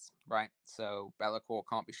tricks, right? So Be'lakor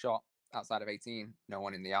can't be shot outside of 18. No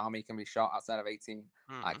one in the army can be shot outside of 18.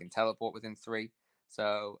 I Hmm. can teleport within 3.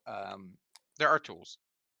 So There are tools.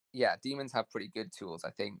 yeah, demons have pretty good tools,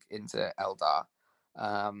 I think, into Eldar.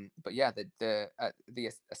 But yeah, the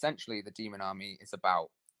essentially the demon army is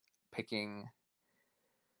about picking,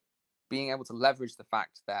 being able to leverage the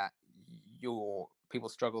fact that your people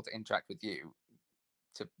struggle to interact with you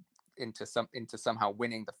to into somehow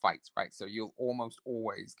winning the fight, right? So you'll almost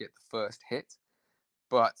always get the first hit,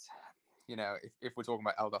 but if we're talking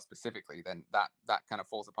about Eldar specifically, then that kind of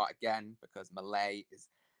falls apart again, because melee is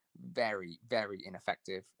very, very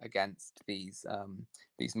ineffective against these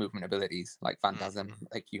movement abilities like Phantasm. Hmm.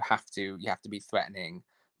 Like you have to be threatening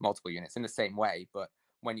multiple units in the same way, but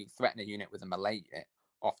when you threaten a unit with a melee unit,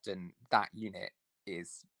 often that unit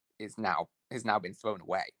is has now been thrown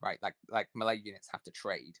away, right? Like melee units have to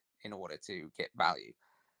trade in order to get value.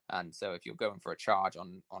 And so if you're going for a charge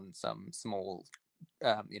on some small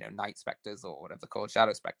night specters or whatever they're called,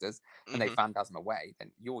 shadow specters, and they Hmm. phantasm away,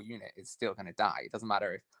 then your unit is still going to die. It doesn't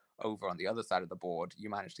matter if over on the other side of the board you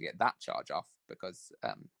managed to get that charge off, because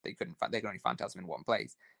they could only phantasm in one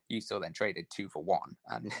place. You still then traded 2 for 1,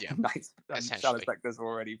 and Yeah, nights and shadow essentially. specters were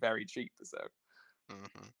already very cheap. So,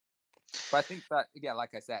 Hmm. but I think that, yeah,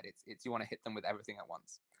 like I said, it's you want to hit them with everything at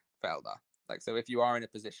once, Felder. Like, so if you are in a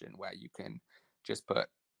position where you can just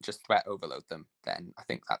threat overload them, then I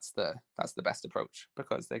think that's the best approach,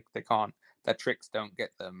 because they can't, their tricks don't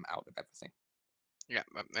get them out of everything. Yeah,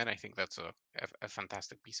 and I think that's a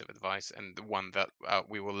fantastic piece of advice, and the one that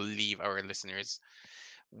we will leave our listeners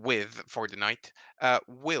with for the night.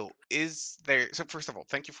 Will, is there? So first of all,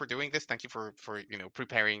 thank you for doing this. Thank you for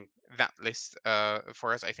preparing that list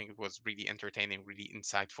for us. I think it was really entertaining, really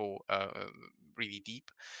insightful, really deep.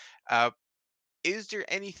 Uh, is there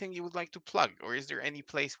anything you would like to plug, or is there any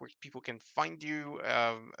place where people can find you?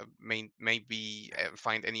 Maybe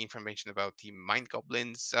find any information about the Mind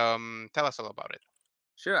Goblins. Tell us all about it.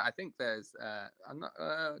 Sure, I think there's. I'm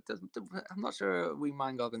not sure we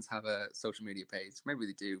Mind Goblins have a social media page. Maybe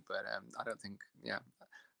they do, but I don't think. Yeah,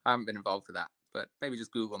 I haven't been involved with that, but maybe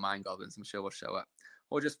just Google Mind Goblins. I'm sure we'll show up.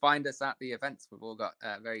 Or just find us at the events. We've all got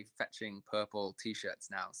very fetching purple T-shirts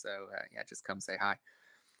now, so yeah, just come say hi.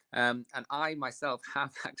 And I myself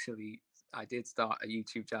have actually, I did start a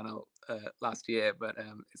YouTube channel last year, but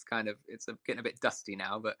it's getting a bit dusty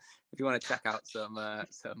now. But if you want to check out some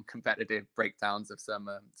competitive breakdowns of some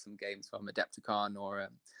games from Adepticon or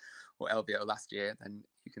LVO last year, then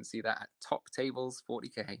you can see that at Top Tables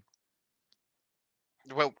 40K.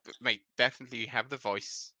 Well, mate, definitely you have the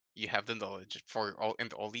voice, you have the knowledge for all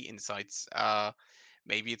and all the insights.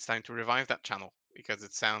 Maybe it's time to revive that channel because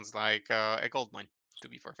it sounds like a gold mine, to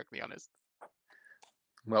be perfectly honest.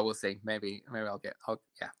 Well, we'll see. Maybe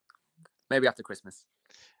yeah, maybe after Christmas.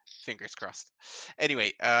 Fingers crossed.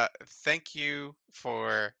 Anyway, thank you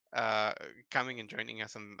for coming and joining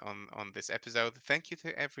us on this episode. Thank you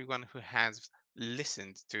to everyone who has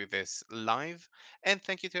listened to this live, and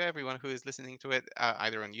thank you to everyone who is listening to it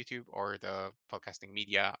either on YouTube or the podcasting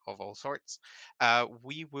media of all sorts.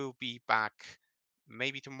 We will be back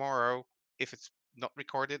maybe tomorrow if it's not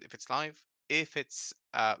recorded, if it's live. If it's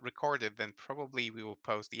recorded, then probably we will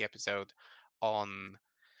post the episode on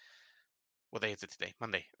what day is it today?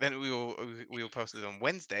 Monday. Then we will post it on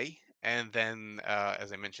Wednesday, and then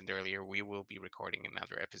as I mentioned earlier, we will be recording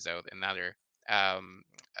another episode, another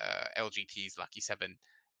LGT's Lucky Seven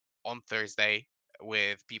on Thursday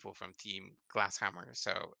with people from Team Glasshammer.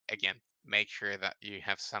 So again, make sure that you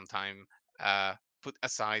have some time put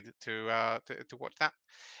aside to watch that.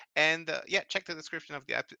 And yeah, check the description of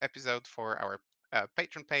the episode for our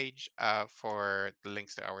Patreon page, for the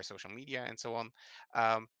links to our social media and so on.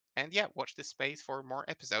 And yeah, watch this space for more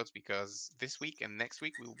episodes because this week and next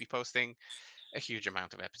week we will be posting a huge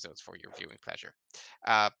amount of episodes for your viewing pleasure.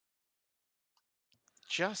 Uh,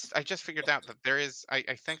 I just figured out that there is I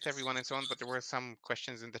thanked everyone and so on, but there were some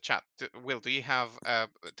questions in the chat. Will, do you have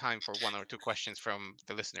time for one or two questions from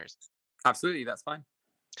the listeners? Absolutely, that's fine.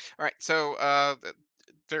 All right, so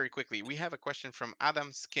very quickly, we have a question from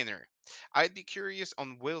Adam Skinner. I'd be curious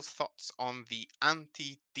on Will's thoughts on the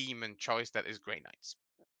anti-demon choice that is Grey Knights.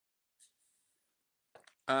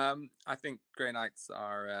 I think Grey Knights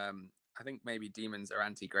are. I think maybe demons are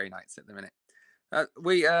anti-Grey Knights at the minute.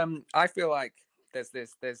 I feel like there's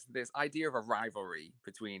this idea of a rivalry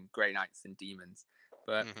between Grey Knights and demons,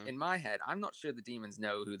 but Hmm. in my head, I'm not sure the demons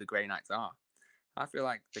know who the Grey Knights are. I feel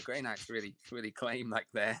like the Grey Knights really claim like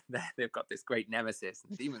they've got this great nemesis,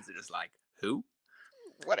 and the demons are just like who.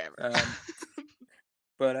 Whatever. Um,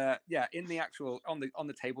 but yeah, in the actual on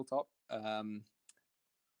the tabletop,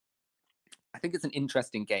 I think it's an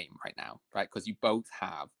interesting game right now, right? Because you both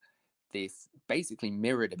have this basically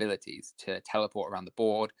mirrored abilities to teleport around the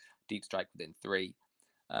board, deep strike within 3.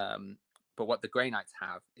 But what the Grey Knights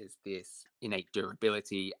have is this innate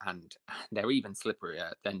durability, and they're even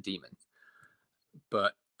slipperier than demons.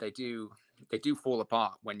 But they do fall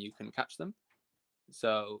apart when you can catch them.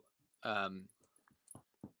 So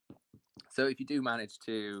so if you do manage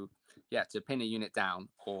to pin a unit down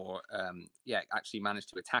or actually manage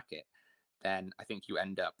to attack it, then I think you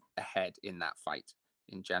end up ahead in that fight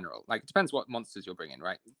in general. Like, it depends what monsters you're bringing,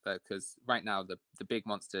 right? Because right now the big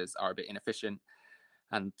monsters are a bit inefficient,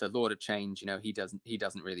 and the Lord of Change, he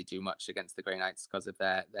doesn't really do much against the Grey Knights because of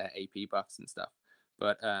their AP buffs and stuff.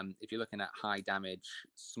 But if you're looking at high damage,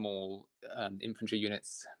 small infantry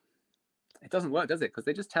units, it doesn't work, does it? Because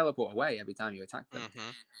they just teleport away every time you attack them. Hmm.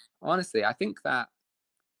 Honestly, I think that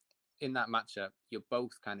in that matchup, you're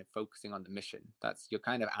both kind of focusing on the mission. You're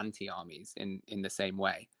kind of anti-armies in the same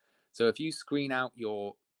way. So if you screen out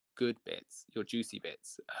your good bits, your juicy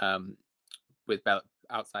bits, with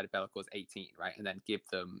outside of Bellacor's 18, right, and then give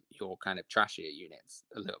them your kind of trashier units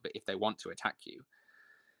a little bit if they want to attack you,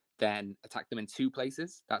 then attack them in 2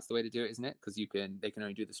 places. That's the way to do it, isn't it? Because they can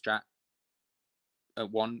only do the strat at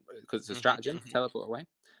one, because it's a Hmm. stratagem to Hmm. teleport away.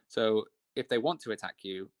 So if they want to attack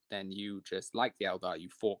you, then you just, like the Eldar, you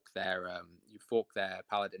fork their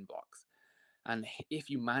paladin blocks. And if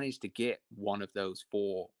you manage to get one of those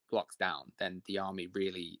 4 blocks down, then the army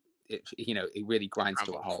really, it really grinds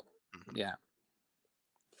to a Crumbles. halt. Hmm. Yeah.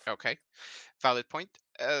 Okay, valid point.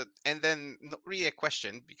 And then not really a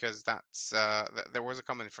question because there was a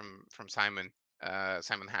comment from Simon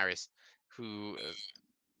Harris, who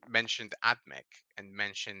mentioned AdMech and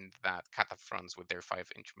mentioned that Cataphrons with their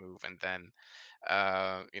 5-inch move, and then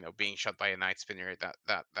being shot by a Night Spinner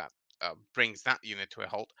that brings that unit to a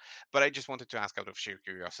halt. But I just wanted to ask out of sheer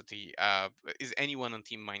curiosity, is anyone on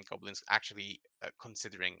Team Mind Goblins actually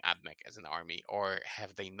considering AdMech as an army, or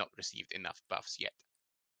have they not received enough buffs yet?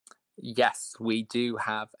 Yes, we do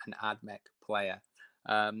have an AdMech player.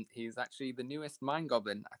 He's actually the newest Mind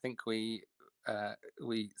Goblin. I think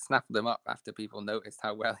we snaffled him up after people noticed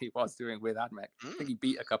how well he was doing with Admech. I Mm. think he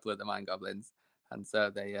beat a couple of the Mind Goblins, and so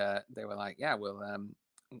they were like, yeah,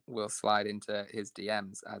 we'll slide into his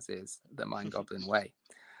DMs as is the Mind Goblin way.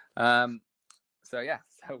 Um, so yeah,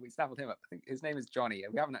 so we snaffled him up. I think his name is Johnny.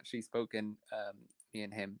 We haven't actually spoken, me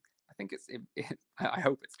and him. I think I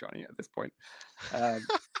hope it's Johnny at this point. Um,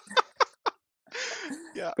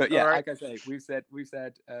 Yeah. but All yeah, right. like I say, we've said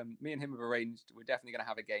me and him have arranged we're definitely going to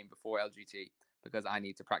have a game before LGT because I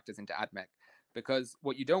need to practice into AdMech. Because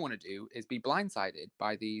what you don't want to do is be blindsided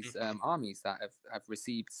by these Hmm. armies that have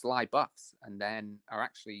received sly buffs and then are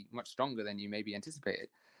actually much stronger than you maybe anticipated.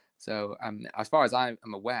 So as far as I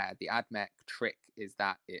am aware, the AdMech trick is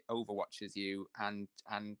that it overwatches you and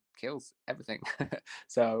kills everything.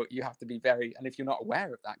 So you have to be very, and if you're not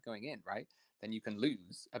aware of that going in, right, then you can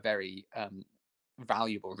lose a very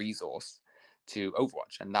valuable resource to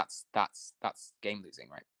Overwatch, and that's game losing,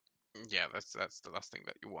 right? Yeah, that's the last thing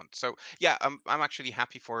that you want. So yeah, I'm actually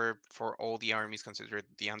happy for all the armies considered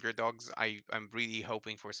the underdogs. I'm really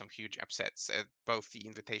hoping for some huge upsets at both the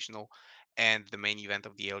Invitational and the main event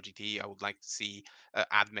of the LGT. I would like to see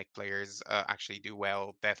AdMech players actually do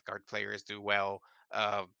well, Death Guard players do well.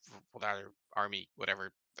 What other army,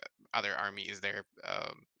 whatever other army is there,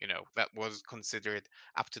 that was considered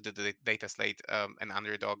up to the data slate an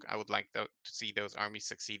underdog. I would like to see those armies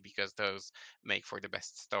succeed because those make for the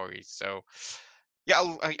best stories. So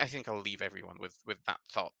yeah, I think I'll leave everyone with that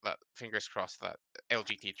thought, that fingers crossed that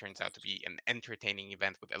LGT turns out to be an entertaining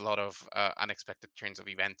event with a lot of unexpected turns of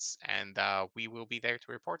events, and we will be there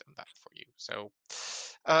to report on that for you. So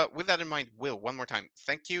with that in mind, Will, one more time,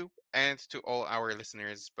 thank you. And to all our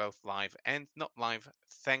listeners, both live and not live,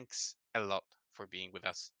 thanks a lot for being with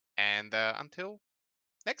us. And until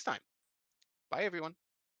next time, bye everyone.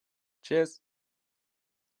 Cheers.